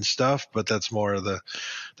insane stuff, but that's more of the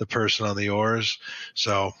person on the oars.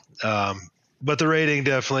 So, but the rating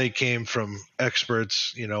definitely came from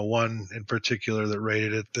experts, one in particular that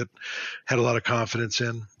rated it that had a lot of confidence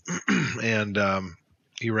in, and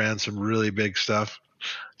he ran some really big stuff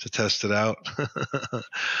to test it out.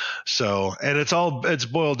 So, and it's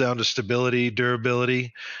boiled down to stability,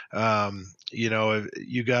 durability.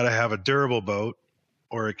 You got to have a durable boat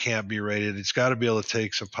or it can't be rated. It's got to be able to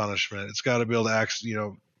take some punishment. It's got to be able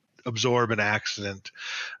to absorb an accident,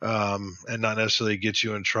 and not necessarily get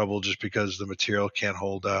you in trouble just because the material can't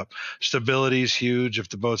hold up. Stability is huge. If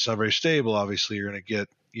the boat's not very stable, obviously you're going to get,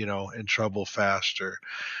 in trouble faster.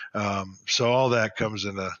 So all that comes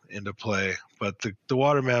into play. But the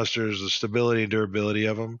Watermasters, the stability and durability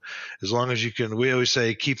of them, as long as you can, we always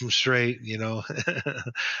say, keep them straight,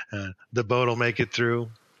 the boat will make it through.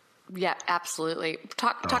 Yeah, absolutely.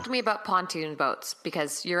 Talk to me about pontoon boats,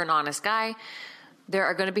 because you're an honest guy. There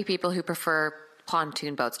are going to be people who prefer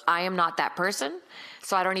pontoon boats. I am not that person,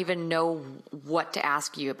 so I don't even know what to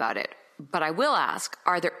ask you about it. But I will ask,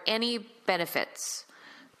 are there any benefits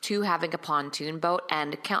to having a pontoon boat?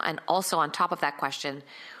 And also on top of that question,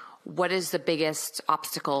 what is the biggest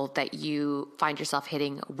obstacle that you find yourself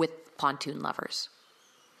hitting with pontoon lovers?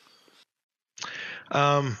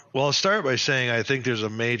 Well, I'll start by saying I think there's a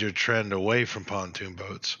major trend away from pontoon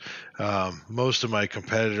boats. Most of my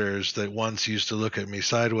competitors that once used to look at me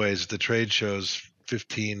sideways at the trade shows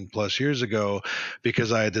 15 plus years ago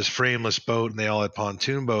because I had this frameless boat and they all had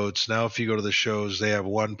pontoon boats. Now, if you go to the shows, they have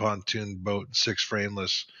one pontoon boat and 6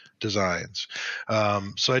 frameless designs.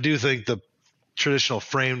 So I do think the traditional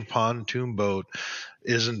framed pontoon boat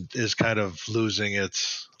is kind of losing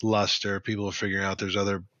its luster. People are figuring out there's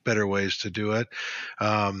other better ways to do it.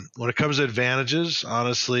 When it comes to advantages,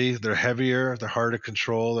 honestly, they're heavier, they're hard to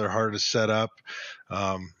control, they're hard to set up.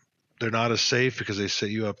 They're not as safe because they set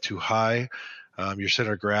you up too high. Your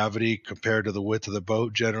center of gravity compared to the width of the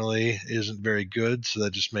boat generally isn't very good, so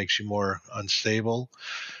that just makes you more unstable.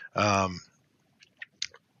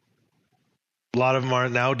 A lot of them are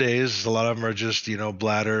nowadays. A lot of them are just,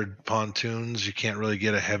 bladdered pontoons. You can't really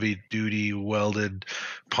get a heavy duty welded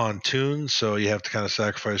pontoon, so you have to kind of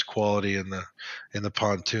sacrifice quality in the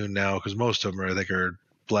pontoon now, because most of them I think are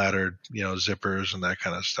bladdered, zippers and that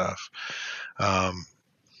kind of stuff.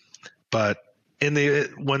 But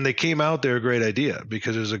when they came out, they're a great idea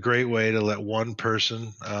because it was a great way to let one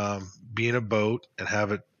person be in a boat and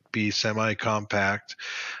have it be semi-compact,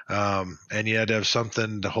 and you had to have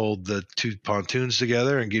something to hold the 2 pontoons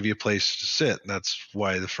together and give you a place to sit, and that's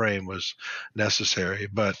why the frame was necessary.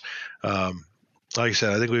 But like I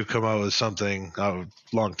said, I think we've come out with something a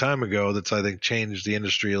long time ago that's, I think, changed the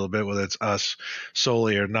industry a little bit, whether it's us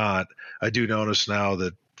solely or not. I do notice now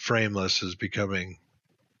that frameless is becoming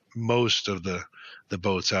most of the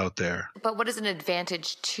boats out there. But what is an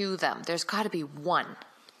advantage to them? There's got to be one.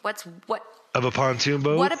 What of a pontoon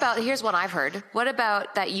boat? What about, here's what I've heard. What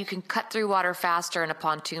about that you can cut through water faster in a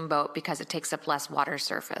pontoon boat because it takes up less water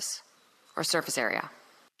surface or surface area?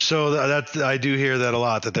 So that I do hear that a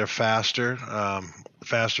lot, that they're faster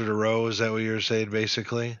to row. Is that what you're saying,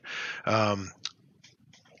 basically?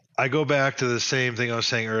 I go back to the same thing I was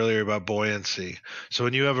saying earlier about buoyancy. So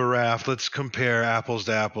when you have a raft, let's compare apples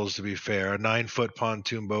to apples to be fair. A 9-foot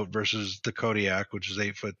pontoon boat versus the Kodiak, which is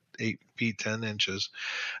 8 feet 10 inches.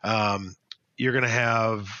 You're going to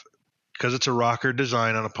have, because it's a rocker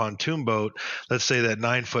design on a pontoon boat, let's say that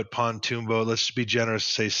 9-foot pontoon boat, let's be generous,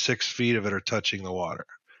 say 6 feet of it are touching the water.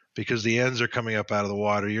 Because the ends are coming up out of the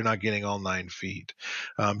water, you're not getting all 9 feet.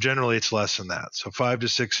 Generally, it's less than that. So 5 to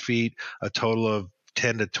 6 feet, a total of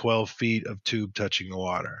 10 to 12 feet of tube touching the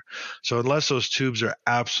water. So unless those tubes are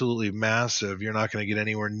absolutely massive, you're not going to get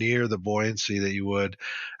anywhere near the buoyancy that you would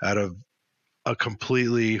out of a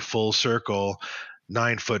completely full circle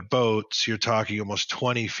 9-foot boat. So you're talking almost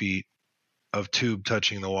 20 feet of tube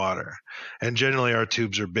touching the water. And generally our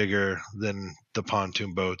tubes are bigger than the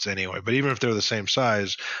pontoon boats anyway. But even if they're the same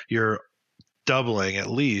size, you're doubling at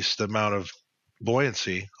least the amount of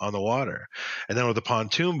buoyancy on the water. And then with the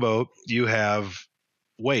pontoon boat, you have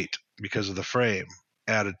weight because of the frame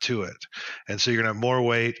added to it. And so you're going to have more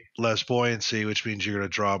weight, less buoyancy, which means you're going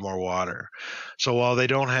to draw more water. So while they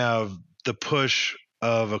don't have the push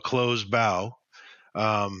of a closed bow,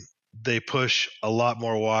 they push a lot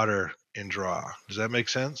more water in draw. Does that make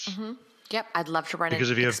sense? Mm-hmm. Yep, I'd love to run it.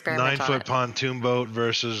 Because if you have 9-foot pontoon boat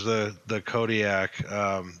versus the Kodiak,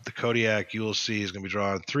 the Kodiak you will see is going to be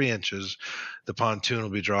drawing 3 inches. The pontoon will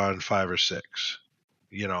be drawing 5 or 6.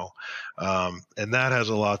 And that has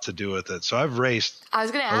a lot to do with it. So I've raced. I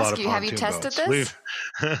was going to ask you, have you tested this?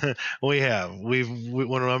 We have.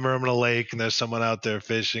 Whenever I'm in a lake and there's someone out there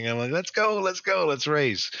fishing, I'm like, let's go, let's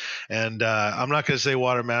race. And I'm not going to say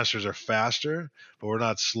Water Masters are faster, but we're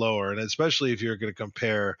not slower. And especially if you're going to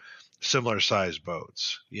compare similar size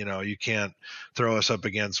boats, you can't throw us up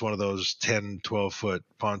against one of those 10, 12 foot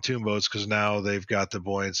pontoon boats because now they've got the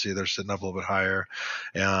buoyancy. They're sitting up a little bit higher.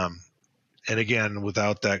 And again,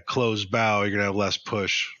 without that closed bow, you're going to have less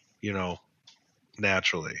push,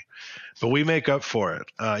 naturally. But we make up for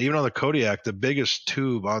it. Even on the Kodiak, the biggest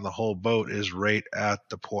tube on the whole boat is right at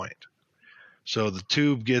the point. So the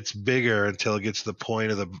tube gets bigger until it gets to the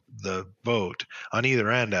point of the boat on either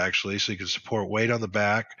end, actually, so you can support weight on the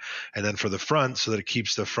back and then for the front so that it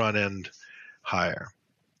keeps the front end higher.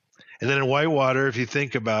 And then in whitewater, if you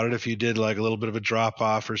think about it, if you did like a little bit of a drop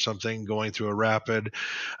off or something going through a rapid,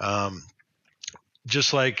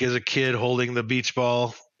 just like as a kid holding the beach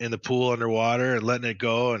ball in the pool underwater and letting it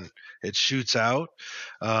go and it shoots out.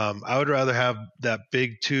 I would rather have that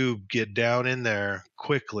big tube get down in there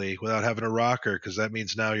quickly without having a rocker, because that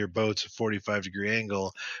means now your boat's a 45-degree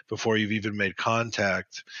angle before you've even made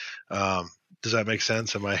contact. Does that make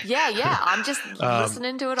sense? Yeah. I'm just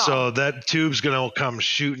listening to it all. So that tube's going to come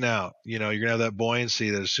shooting out. You're going to have that buoyancy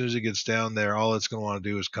that as soon as it gets down there, all it's going to want to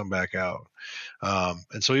do is come back out.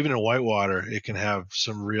 And so even in whitewater, it can have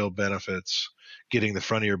some real benefits getting the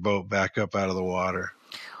front of your boat back up out of the water.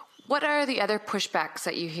 What are the other pushbacks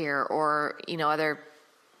that you hear or, other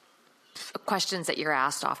questions that you're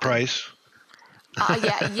asked often? Price.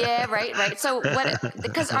 Yeah, right. So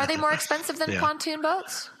because are they more expensive than pontoon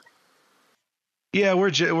boats? Yeah,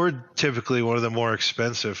 we're typically one of the more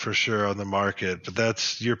expensive for sure on the market,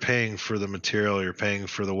 but you're paying for the material, you're paying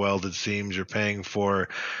for the welded seams, you're paying for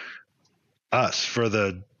us, for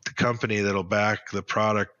the company that'll back the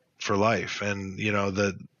product for life. And,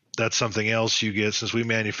 that's something else you get since we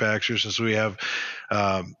manufacture, since we have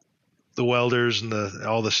the welders and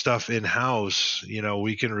all the stuff in house,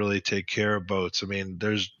 we can really take care of boats. I mean,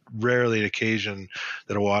 there's rarely an occasion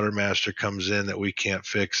that a Water Master comes in that we can't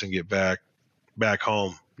fix and get back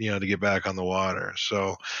home, to get back on the water.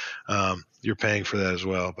 So you're paying for that as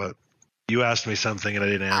well. But you asked me something and I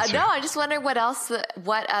didn't answer. No, I just wonder what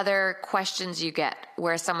other questions you get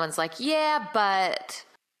where someone's like, yeah, but...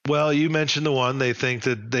 Well, you mentioned the one, they think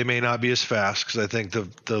that they may not be as fast, because I think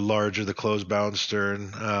the larger the closed bow and stern,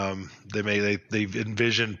 they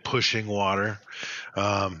envision pushing water.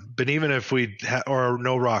 But even if or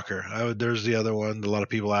no rocker, there's the other one. A lot of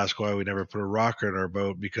people ask why we never put a rocker in our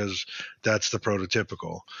boat, because that's the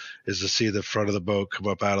prototypical, is to see the front of the boat come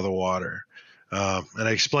up out of the water. And I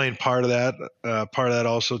explained part of that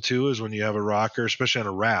also too is when you have a rocker, especially on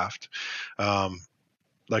a raft,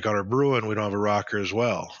 like on our Bruin, we don't have a rocker as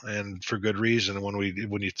well, and for good reason.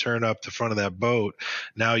 When you turn up the front of that boat,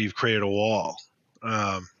 now you've created a wall.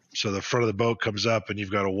 So the front of the boat comes up, and you've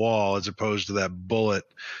got a wall as opposed to that bullet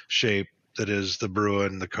shape that is the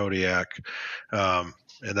Bruin, the Kodiak, and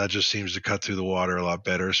that just seems to cut through the water a lot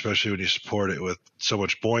better, especially when you support it with so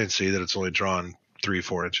much buoyancy that it's only drawn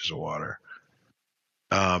 3-4 inches of water.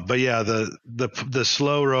 But yeah, the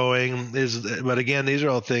slow rowing but again, these are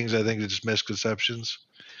all things I think are just misconceptions.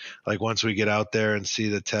 like once we get out there and see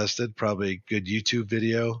the tested, probably good YouTube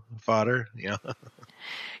video fodder. Yeah.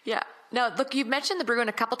 Yeah. Now, look, you've mentioned the Bruin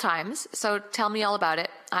a couple times, so tell me all about it.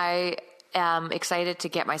 I am excited to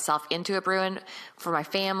get myself into a Bruin for my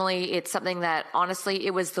family. It's something that, honestly,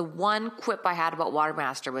 it was the one quip I had about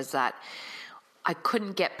Watermaster was that I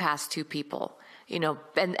couldn't get past two people, you know,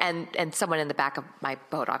 and someone in the back of my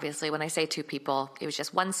boat, obviously. When I say two people, it was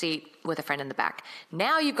just one seat with a friend in the back.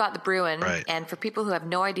 Now you've got the Bruin, right. And for people who have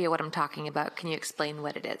no idea what I'm talking about, can you explain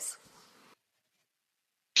what it is?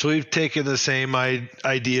 So we've taken the same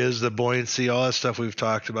ideas, the buoyancy, all that stuff we've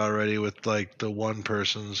talked about already with like the one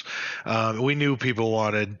persons. We knew people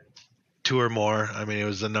wanted two or more. I mean, it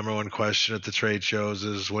was the number one question at the trade shows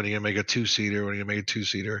is when are you going to make a two-seater? When are you going to make a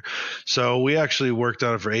two-seater? So we actually worked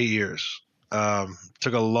on it for 8 years.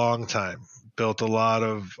 Took a long time. Built a lot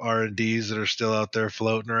of R&Ds that are still out there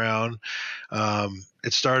floating around.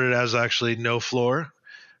 It started as actually no floor.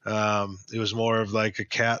 It was more of like a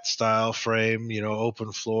cat style frame, you know,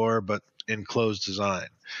 open floor, but enclosed design,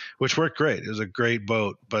 which worked great. It was a great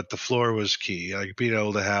boat, but the floor was key. Like being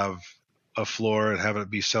able to have a floor and have it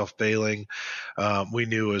be self-bailing, we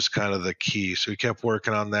knew was kind of the key. So we kept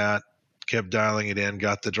working on that, kept dialing it in,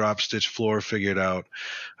 got the drop stitch floor figured out,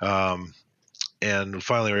 and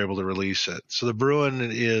finally were able to release it. So the Bruin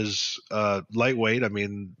is lightweight. I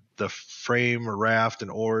mean, the frame, raft,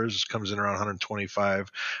 and oars comes in around 125,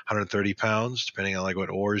 130 pounds, depending on like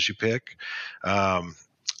what oars you pick.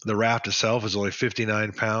 The raft itself is only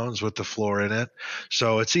 59 pounds with the floor in it.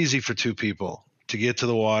 So it's easy for two people to get to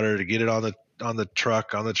the water, to get it on the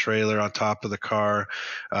truck, on the trailer, on top of the car.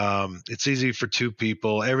 It's easy for two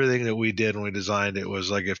people. Everything that we did when we designed it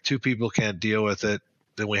was like, if two people can't deal with it,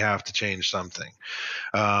 then we have to change something.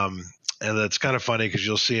 And that's kind of funny because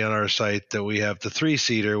you'll see on our site that we have the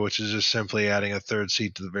 3-seater, which is just simply adding a third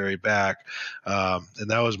seat to the very back. And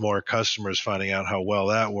that was more customers finding out how well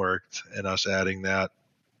that worked and us adding that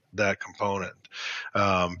component.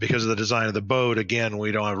 Because of the design of the boat, again,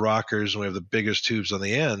 we don't have rockers and we have the biggest tubes on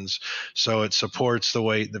the ends. So it supports the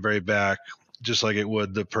weight in the very back, just like it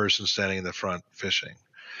would the person standing in the front fishing.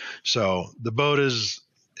 So the boat is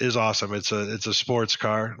awesome. It's a sports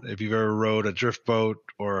car. If you've ever rode a drift boat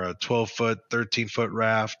or a 12-foot, 13-foot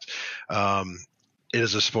raft, it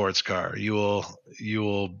is a sports car. You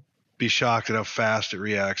will be shocked at how fast it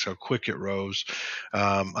reacts, how quick it rows.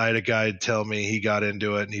 I had a guide tell me he got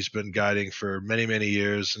into it and he's been guiding for many, many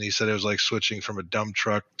years. And he said it was like switching from a dump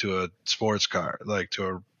truck to a sports car, like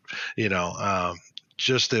to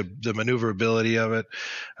just the maneuverability of it.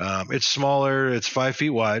 It's smaller. It's 5 feet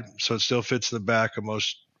wide, so it still fits in the back of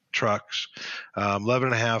most trucks,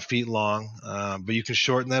 11.5 feet long, but you can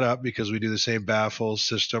shorten that up because we do the same baffle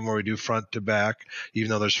system where we do front to back, even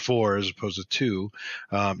though there's 4 as opposed to 2.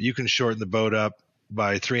 You can shorten the boat up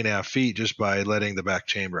by 3.5 feet just by letting the back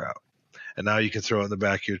chamber out. And now you can throw it in the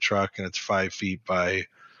back of your truck and it's 5 feet by,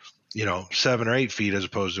 7 or 8 feet as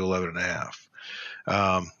opposed to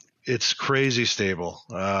 11.5. It's crazy stable.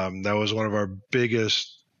 That was one of our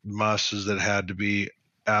biggest musts, is that it had to be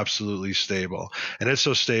absolutely stable. And it's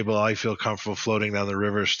so stable, I feel comfortable floating down the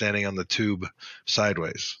river, standing on the tube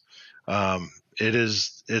sideways.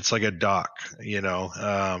 It's like a dock, you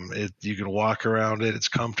can walk around it. It's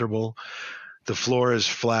comfortable. The floor is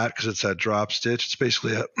flat because it's that drop stitch. It's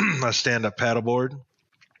basically a stand-up paddleboard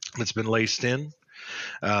that's been laced in.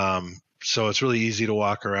 So it's really easy to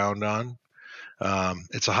walk around on.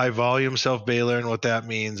 It's a high volume self-bailer, and what that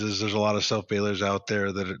means is there's a lot of self-bailers out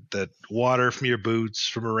there that water from your boots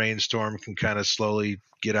from a rainstorm can kind of slowly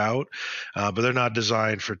get out, but they're not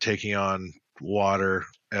designed for taking on water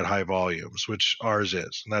at high volumes, which ours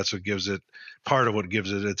is. And that's what gives it, part of what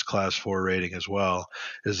gives it its class 4 rating as well,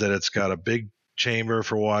 is that it's got a big chamber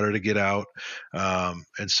for water to get out,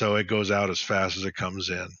 and so it goes out as fast as it comes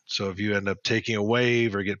in. So if you end up taking a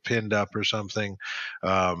wave or get pinned up or something,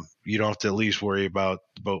 you don't have to at least worry about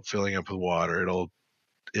the boat filling up with water.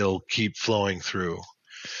 It'll keep flowing through.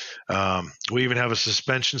 We even have a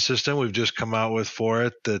suspension system we've just come out with for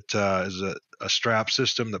it that is a strap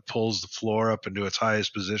system that pulls the floor up into its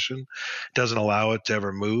highest position. It doesn't allow it to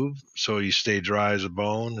ever move, so you stay dry as a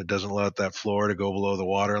bone. It doesn't let that floor to go below the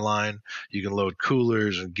water line. You can load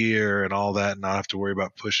coolers and gear and all that and not have to worry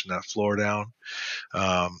about pushing that floor down.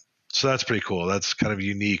 So that's pretty cool. That's kind of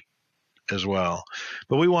unique as well.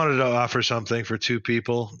 But we wanted to offer something for 2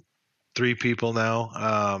 people, 3 people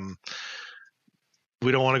now.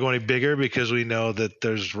 We don't want to go any bigger because we know that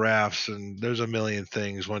there's rafts and there's a million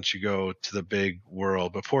things once you go to the big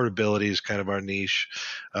world. But portability is kind of our niche.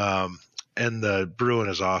 And the Bruin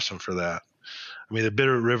is awesome for that. I mean, the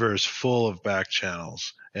Bitterroot River is full of back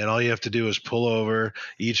channels, and all you have to do is pull over,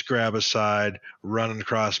 each grab a side, run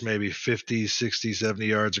across maybe 50, 60, 70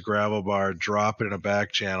 yards of gravel bar, drop it in a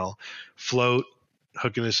back channel, float,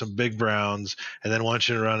 hook into some big browns, and then once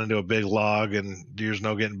you run into a big log and there's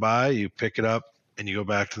no getting by, you pick it up and you go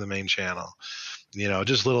back to the main channel.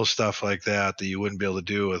 Just little stuff like that you wouldn't be able to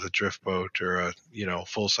do with a drift boat or a,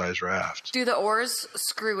 full-size raft. Do the oars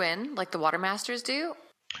screw in like the Watermasters do?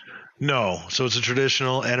 No. So it's a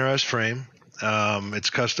traditional NRS frame. It's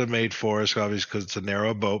custom made for us, obviously, because it's a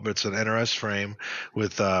narrow boat, but it's an NRS frame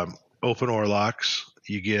with open oar locks.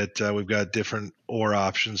 You get, we've got different oar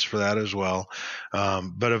options for that as well,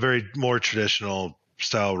 but a very more traditional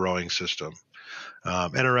style rowing system.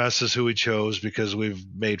 NRS is who we chose because we've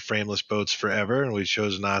made frameless boats forever, and we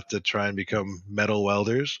chose not to try and become metal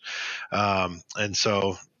welders. And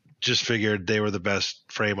so just figured they were the best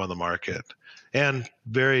frame on the market, and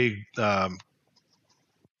very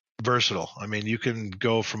versatile. I mean, you can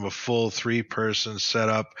go from a full 3-person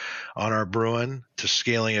setup on our Bruin to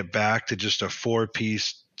scaling it back to just a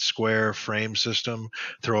 4-piece square frame system,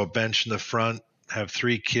 throw a bench in the front, have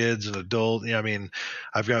 3 kids, an adult. I mean,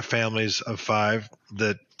 I've got families of 5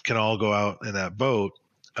 that can all go out in that boat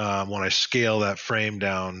when I scale that frame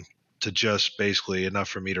down to just basically enough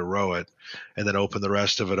for me to row it, and then open the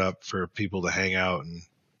rest of it up for people to hang out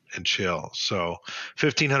and chill. So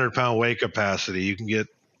 1,500-pound weight capacity, you can get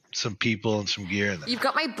some people and some gear in there. You've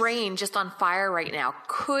got my brain just on fire right now.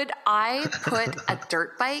 Could I put a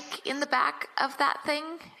dirt bike in the back of that thing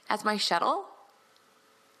as my shuttle?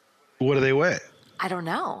 What do they weigh? I don't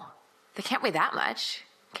know. They can't weigh that much,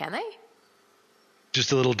 can they?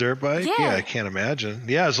 Just a little dirt bike? Yeah, I can't imagine.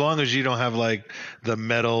 Yeah, as long as you don't have like the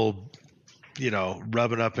metal,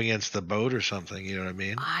 rubbing up against the boat or something, you know what I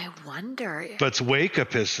mean? I wonder. But it's weight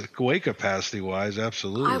capacity wise,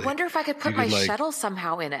 absolutely. I wonder if I could put my shuttle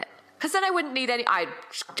somehow in it. Because then I wouldn't need any.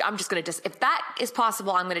 I'm just going to if that is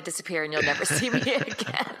possible, I'm going to disappear and you'll never see me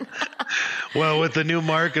again. Well, with the new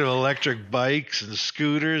market of electric bikes and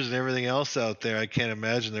scooters and everything else out there, I can't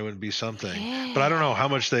imagine there wouldn't be something. Yeah. But I don't know how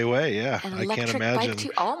much they weigh. Yeah, I can't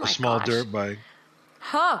imagine a small dirt bike.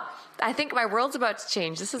 Huh. I think my world's about to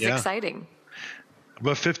change. This is exciting.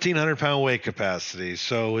 But 1,500-pound weight capacity.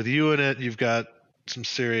 So with you in it, you've got some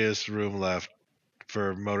serious room left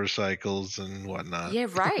for motorcycles and whatnot. Yeah,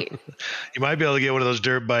 right. You might be able to get one of those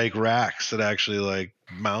dirt bike racks that actually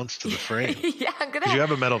mounts to the frame. Yeah, you have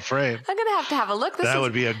a metal frame. I'm gonna have a look. That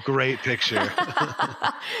would be a great picture.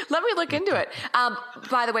 Let me look into it.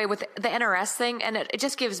 By the way, with the NRS thing, and it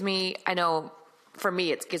just gives me, I know for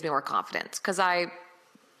me, it gives me more confidence because I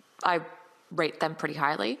rate them pretty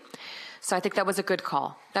highly. So I think that was a good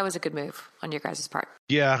call. That was a good move on your guys' part.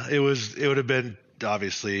 Yeah, it would have been,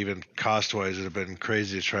 obviously, even cost-wise, it would have been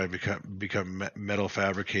crazy to try and become metal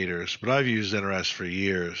fabricators. But I've used NRS for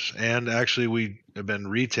years. And actually, we have been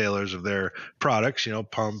retailers of their products,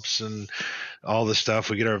 pumps and all the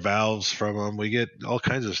stuff. We get our valves from them. We get all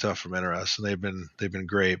kinds of stuff from NRS, and they've been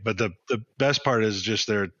great. But the best part is just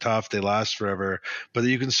they're tough. They last forever. But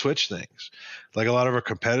you can switch things. Like a lot of our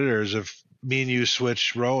competitors, if me and you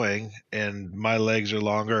switch rowing and my legs are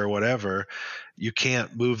longer or whatever, you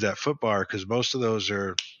can't move that foot bar because most of those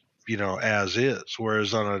are, as is.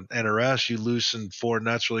 Whereas on an NRS, you loosen 4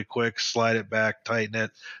 nuts really quick, slide it back, tighten it,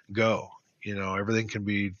 go. Everything can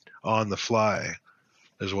be on the fly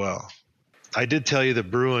as well. I did tell you the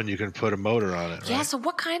Bruin, you can put a motor on it, right? Yeah, so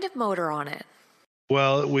what kind of motor on it?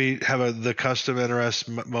 Well, we have the custom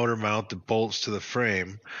NRS motor mount that bolts to the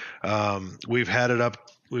frame. We've had up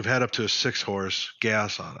to a 6-horse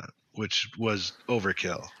gas on it, which was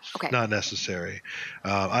overkill. Okay. Not necessary.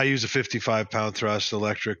 I use a 55-pound thrust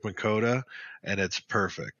electric Makota, and it's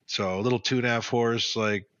perfect. So a little 2.5 horse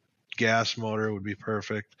gas motor would be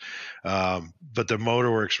perfect. But the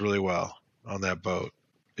motor works really well on that boat.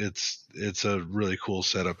 It's a really cool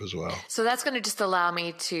setup as well. So that's going to just allow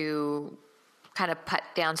me to kind of putt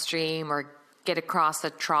downstream or get across a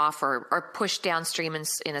trough or push downstream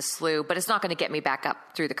in a slough, but it's not going to get me back up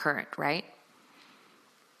through the current, right?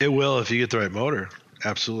 It will if you get the right motor.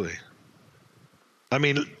 Absolutely. I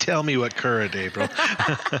mean, tell me what current, April.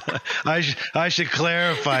 I should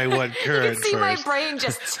clarify what current. You can see first. My brain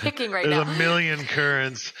just ticking right now. There's a million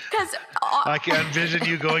currents. Because I can envision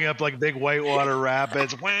you going up like big whitewater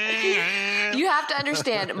rapids. You have to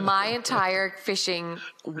understand, my entire fishing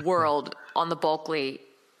world on the Bulkley,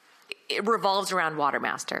 it revolves around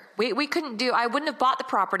Watermaster. We couldn't do. I wouldn't have bought the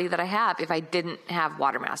property that I have if I didn't have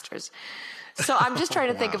Watermasters. So I'm just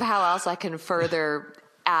trying to think of how else I can further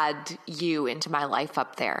add you into my life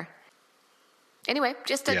up there. Anyway,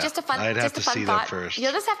 just a fun, I'd have just a to fun see thought. that first.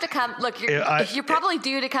 You'll just have to come. Look, you're probably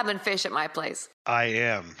due to come and fish at my place. I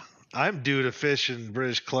am. I'm due to fish in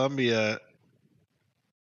British Columbia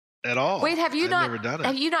at all. Wait, I've never done it.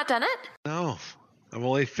 Have you not done it? No, I've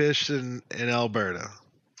only fished in Alberta.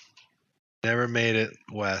 Never made it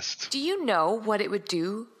west. Do you know what it would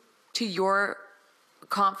do to your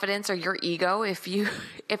confidence or your ego if you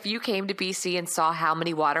came to BC and saw how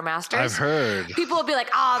many Watermasters? I've heard. People would be like,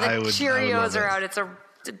 "Oh, the Cheerios are out. It's a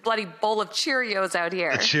bloody bowl of Cheerios out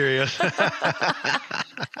here." Cheerios.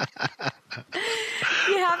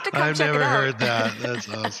 You have to come I've check it never out. heard that. That's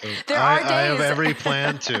awesome. There are days. I have every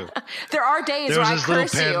plan to. There are days There was where this I little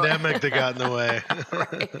curse you. pandemic that got in the way.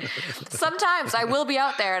 Right. Sometimes I will be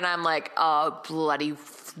out there and I'm like, "Oh, bloody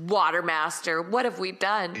Watermaster, what have we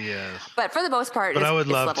done?" Yes. But for the most part, But I would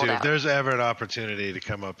love to. Out. If there's ever an opportunity to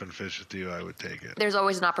come up and fish with you, I would take it. There's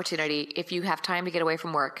always an opportunity. If you have time to get away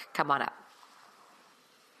from work, come on up.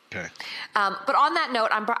 Okay. But on that note,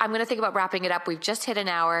 I'm going to think about wrapping it up. We've just hit an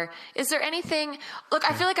hour. Is there anything? Look,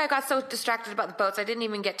 I feel like I got so distracted about the boats, I didn't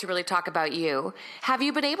even get to really talk about you. Have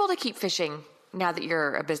you been able to keep fishing now that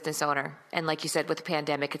you're a business owner? And like you said, with the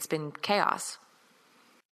pandemic, it's been chaos.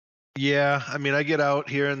 Yeah, I mean, I get out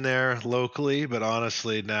here and there locally, but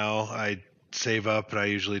honestly, now I save up and I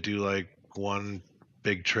usually do like one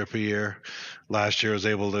big trip a year. Last year, I was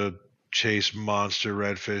able to chase monster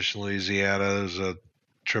redfish in Louisiana. It was a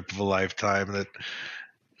trip of a lifetime that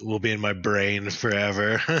will be in my brain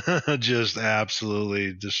forever. Just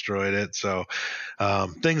absolutely destroyed it. So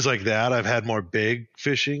things like that. I've had more big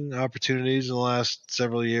fishing opportunities in the last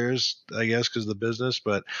several years, I guess, because of the business,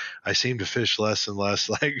 but I seem to fish less and less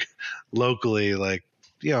like locally. Like,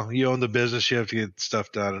 you know, you own the business, you have to get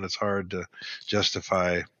stuff done, and it's hard to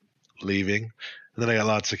justify leaving. And then I got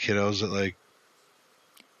lots of kiddos at like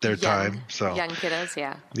their time. So young kiddos,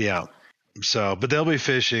 yeah. Yeah. So, but they'll be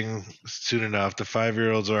fishing soon enough. The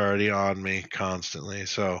 5-year-olds are already on me constantly.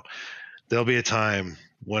 So there'll be a time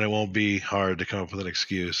when it won't be hard to come up with an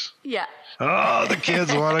excuse. Yeah. Oh, the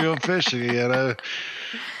kids want to go fishing again.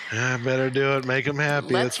 I better do it. Make them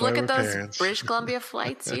happy. Let's That's why look at we're those parents. British Columbia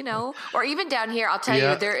flights, you know, or even down here. I'll tell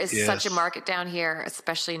you, there is such a market down here,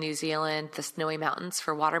 especially New Zealand, the Snowy Mountains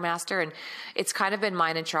for Watermaster. And it's kind of been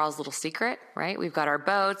mine and Charles' little secret, right? We've got our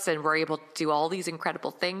boats and we're able to do all these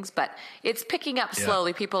incredible things, but it's picking up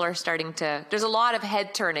slowly. People are starting to, there's a lot of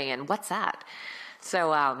head turning and what's that?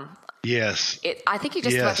 So, yes. I think you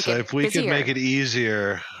just have to get if we busier. could make it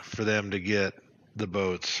easier for them to get the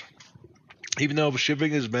boats, even though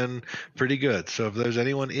shipping has been pretty good. So if there's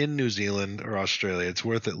anyone in New Zealand or Australia, it's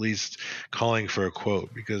worth at least calling for a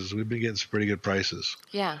quote because we've been getting some pretty good prices.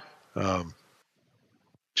 Yeah.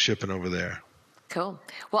 Shipping over there. Cool.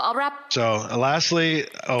 Well, I'll wrap. So lastly,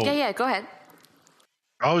 Yeah, go ahead.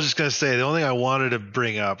 I was just going to say, the only thing I wanted to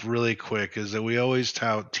bring up really quick is that we always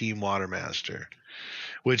tout Team Watermaster,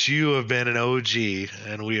 which you have been an OG,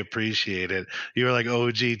 and we appreciate it. You're like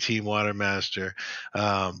OG Team Watermaster.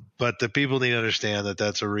 But the people need to understand that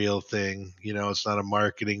that's a real thing. You know, it's not a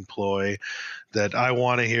marketing ploy. That I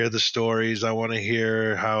want to hear the stories. I want to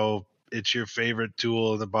hear how it's your favorite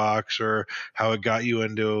tool in the box or how it got you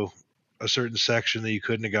into a certain section that you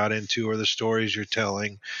couldn't have got into or the stories you're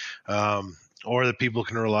telling. Or that people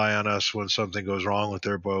can rely on us when something goes wrong with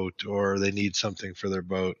their boat or they need something for their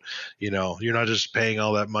boat. You know, you're not just paying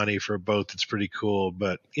all that money for a boat that's pretty cool,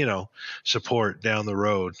 but, you know, support down the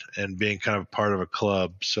road and being kind of part of a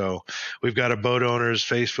club. So we've got a boat owners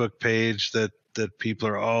Facebook page that people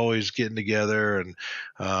are always getting together and,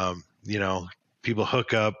 you know, people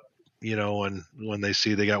hook up, you know, when they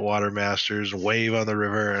see they got Watermasters, wave on the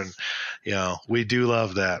river. And, you know, we do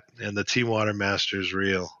love that. And the Team Watermaster is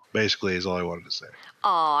real. Basically is all I wanted to say.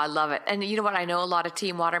 Oh, I love it. And you know what? I know a lot of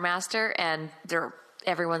Team Watermaster and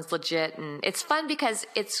everyone's legit. And it's fun because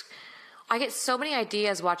I get so many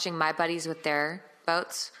ideas watching my buddies with their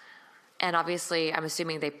boats. And obviously I'm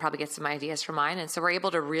assuming they probably get some ideas from mine. And so we're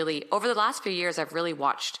able to really, over the last few years, I've really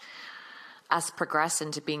watched us progress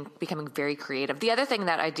into becoming very creative. The other thing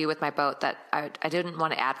that I do with my boat that I didn't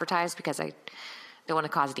want to advertise because I don't want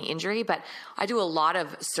to cause any injury, but I do a lot of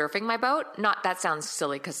surfing my boat. Not that sounds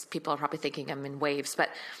silly because people are probably thinking I'm in waves, but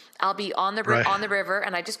I'll be on the river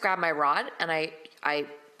and I just grab my rod and I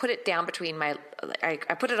put it down between I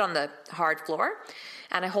put it on the hard floor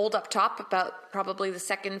and I hold up top about probably the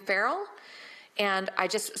second ferrule and I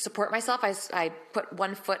just support myself. I put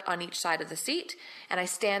 1 foot on each side of the seat and I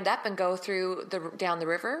stand up and go down the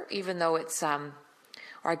river, even though it's or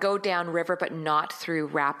I go down river but not through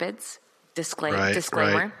rapids. Disclaimer.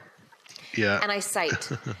 Right. Yeah. And I sight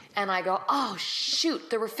and I go, oh shoot,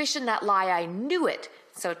 there were fish in that lie. I knew it.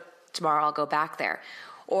 So tomorrow I'll go back there.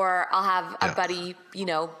 Or I'll have a buddy,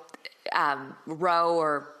 Ro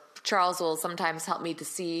or Charles will sometimes help me to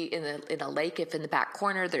see in a lake if in the back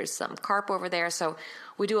corner there's some carp over there. So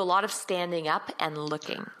we do a lot of standing up and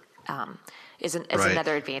looking is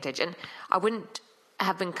another advantage. And I wouldn't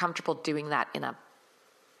have been comfortable doing that in a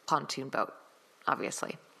pontoon boat,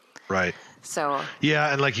 obviously. Right. So.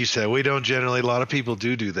 Yeah, and like you said, we don't generally. A lot of people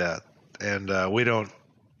do that, and we don't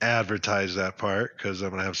advertise that part because I'm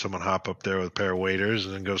going to have someone hop up there with a pair of waders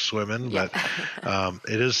and then go swimming. Yeah. But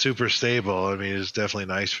it is super stable. I mean, it's definitely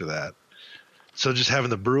nice for that. So just having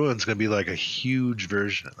the Bruin's going to be like a huge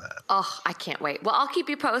version of that. Oh, I can't wait. Well, I'll keep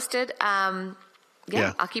you posted. I'll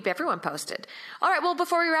keep everyone posted. All right. Well,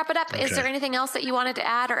 before we wrap it up, is there anything else that you wanted to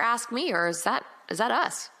add or ask me, or is that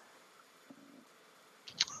us?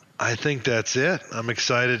 I think that's it. I'm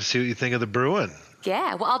excited to see what you think of the Bruin.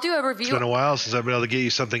 Yeah, well, I'll do a review. It's been a while since I've been able to get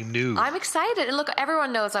you something new. I'm excited. And look,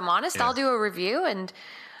 everyone knows I'm honest. Yeah. I'll do a review and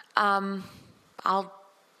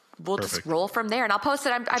we'll just roll from there. And I'll post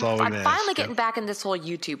it. I'm finally getting back in this whole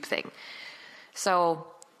YouTube thing. So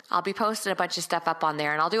I'll be posting a bunch of stuff up on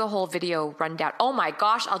there. And I'll do a whole video rundown. Oh, my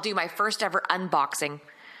gosh. I'll do my first ever unboxing.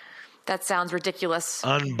 That sounds ridiculous.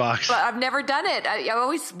 Unboxing. But I've never done it. I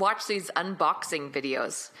always watch these unboxing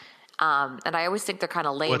videos. And I always think they're kind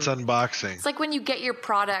of lame. What's unboxing? It's like when you get your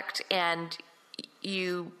product and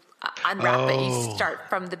you unwrap it, you start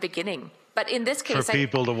from the beginning. But in this case, for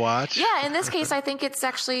people to watch. Yeah, in this case, I think it's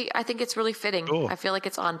really fitting. Cool. I feel like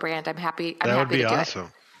it's on brand. I'm happy. That would be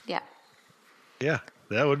awesome. Yeah. Yeah,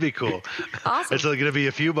 that would be cool. Awesome. It's going to be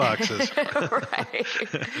a few boxes. Right.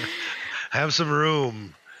 Have some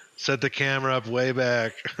room. Set the camera up way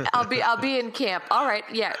back. I'll be in camp. All right.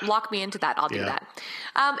 Yeah. Lock me into that. I'll do that.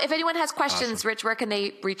 If anyone has questions, Rich, where can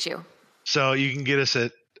they reach you? So you can get us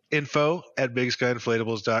at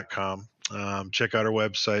info@bigskyinflatables.com. Check out our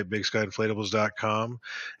website, bigskyinflatables.com.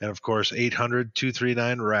 And of course,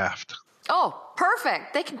 800-239-RAFT. Oh,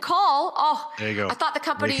 perfect. They can call. Oh, there you go. I thought the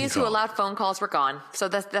companies who allowed phone calls were gone. So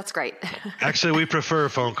that's great. Actually, we prefer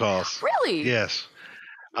phone calls. Really? Yes.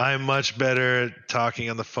 I'm much better at talking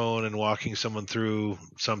on the phone and walking someone through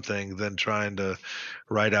something than trying to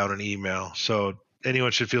write out an email. So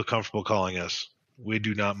anyone should feel comfortable calling us. We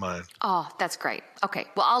do not mind. Oh, that's great. Okay.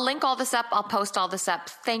 Well, I'll link all this up. I'll post all this up.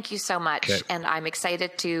 Thank you so much. Okay. And I'm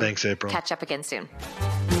excited to catch up again soon.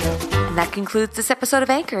 And that concludes this episode of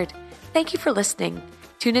Anchored. Thank you for listening.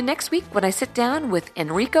 Tune in next week when I sit down with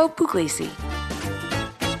Enrico Puglisi.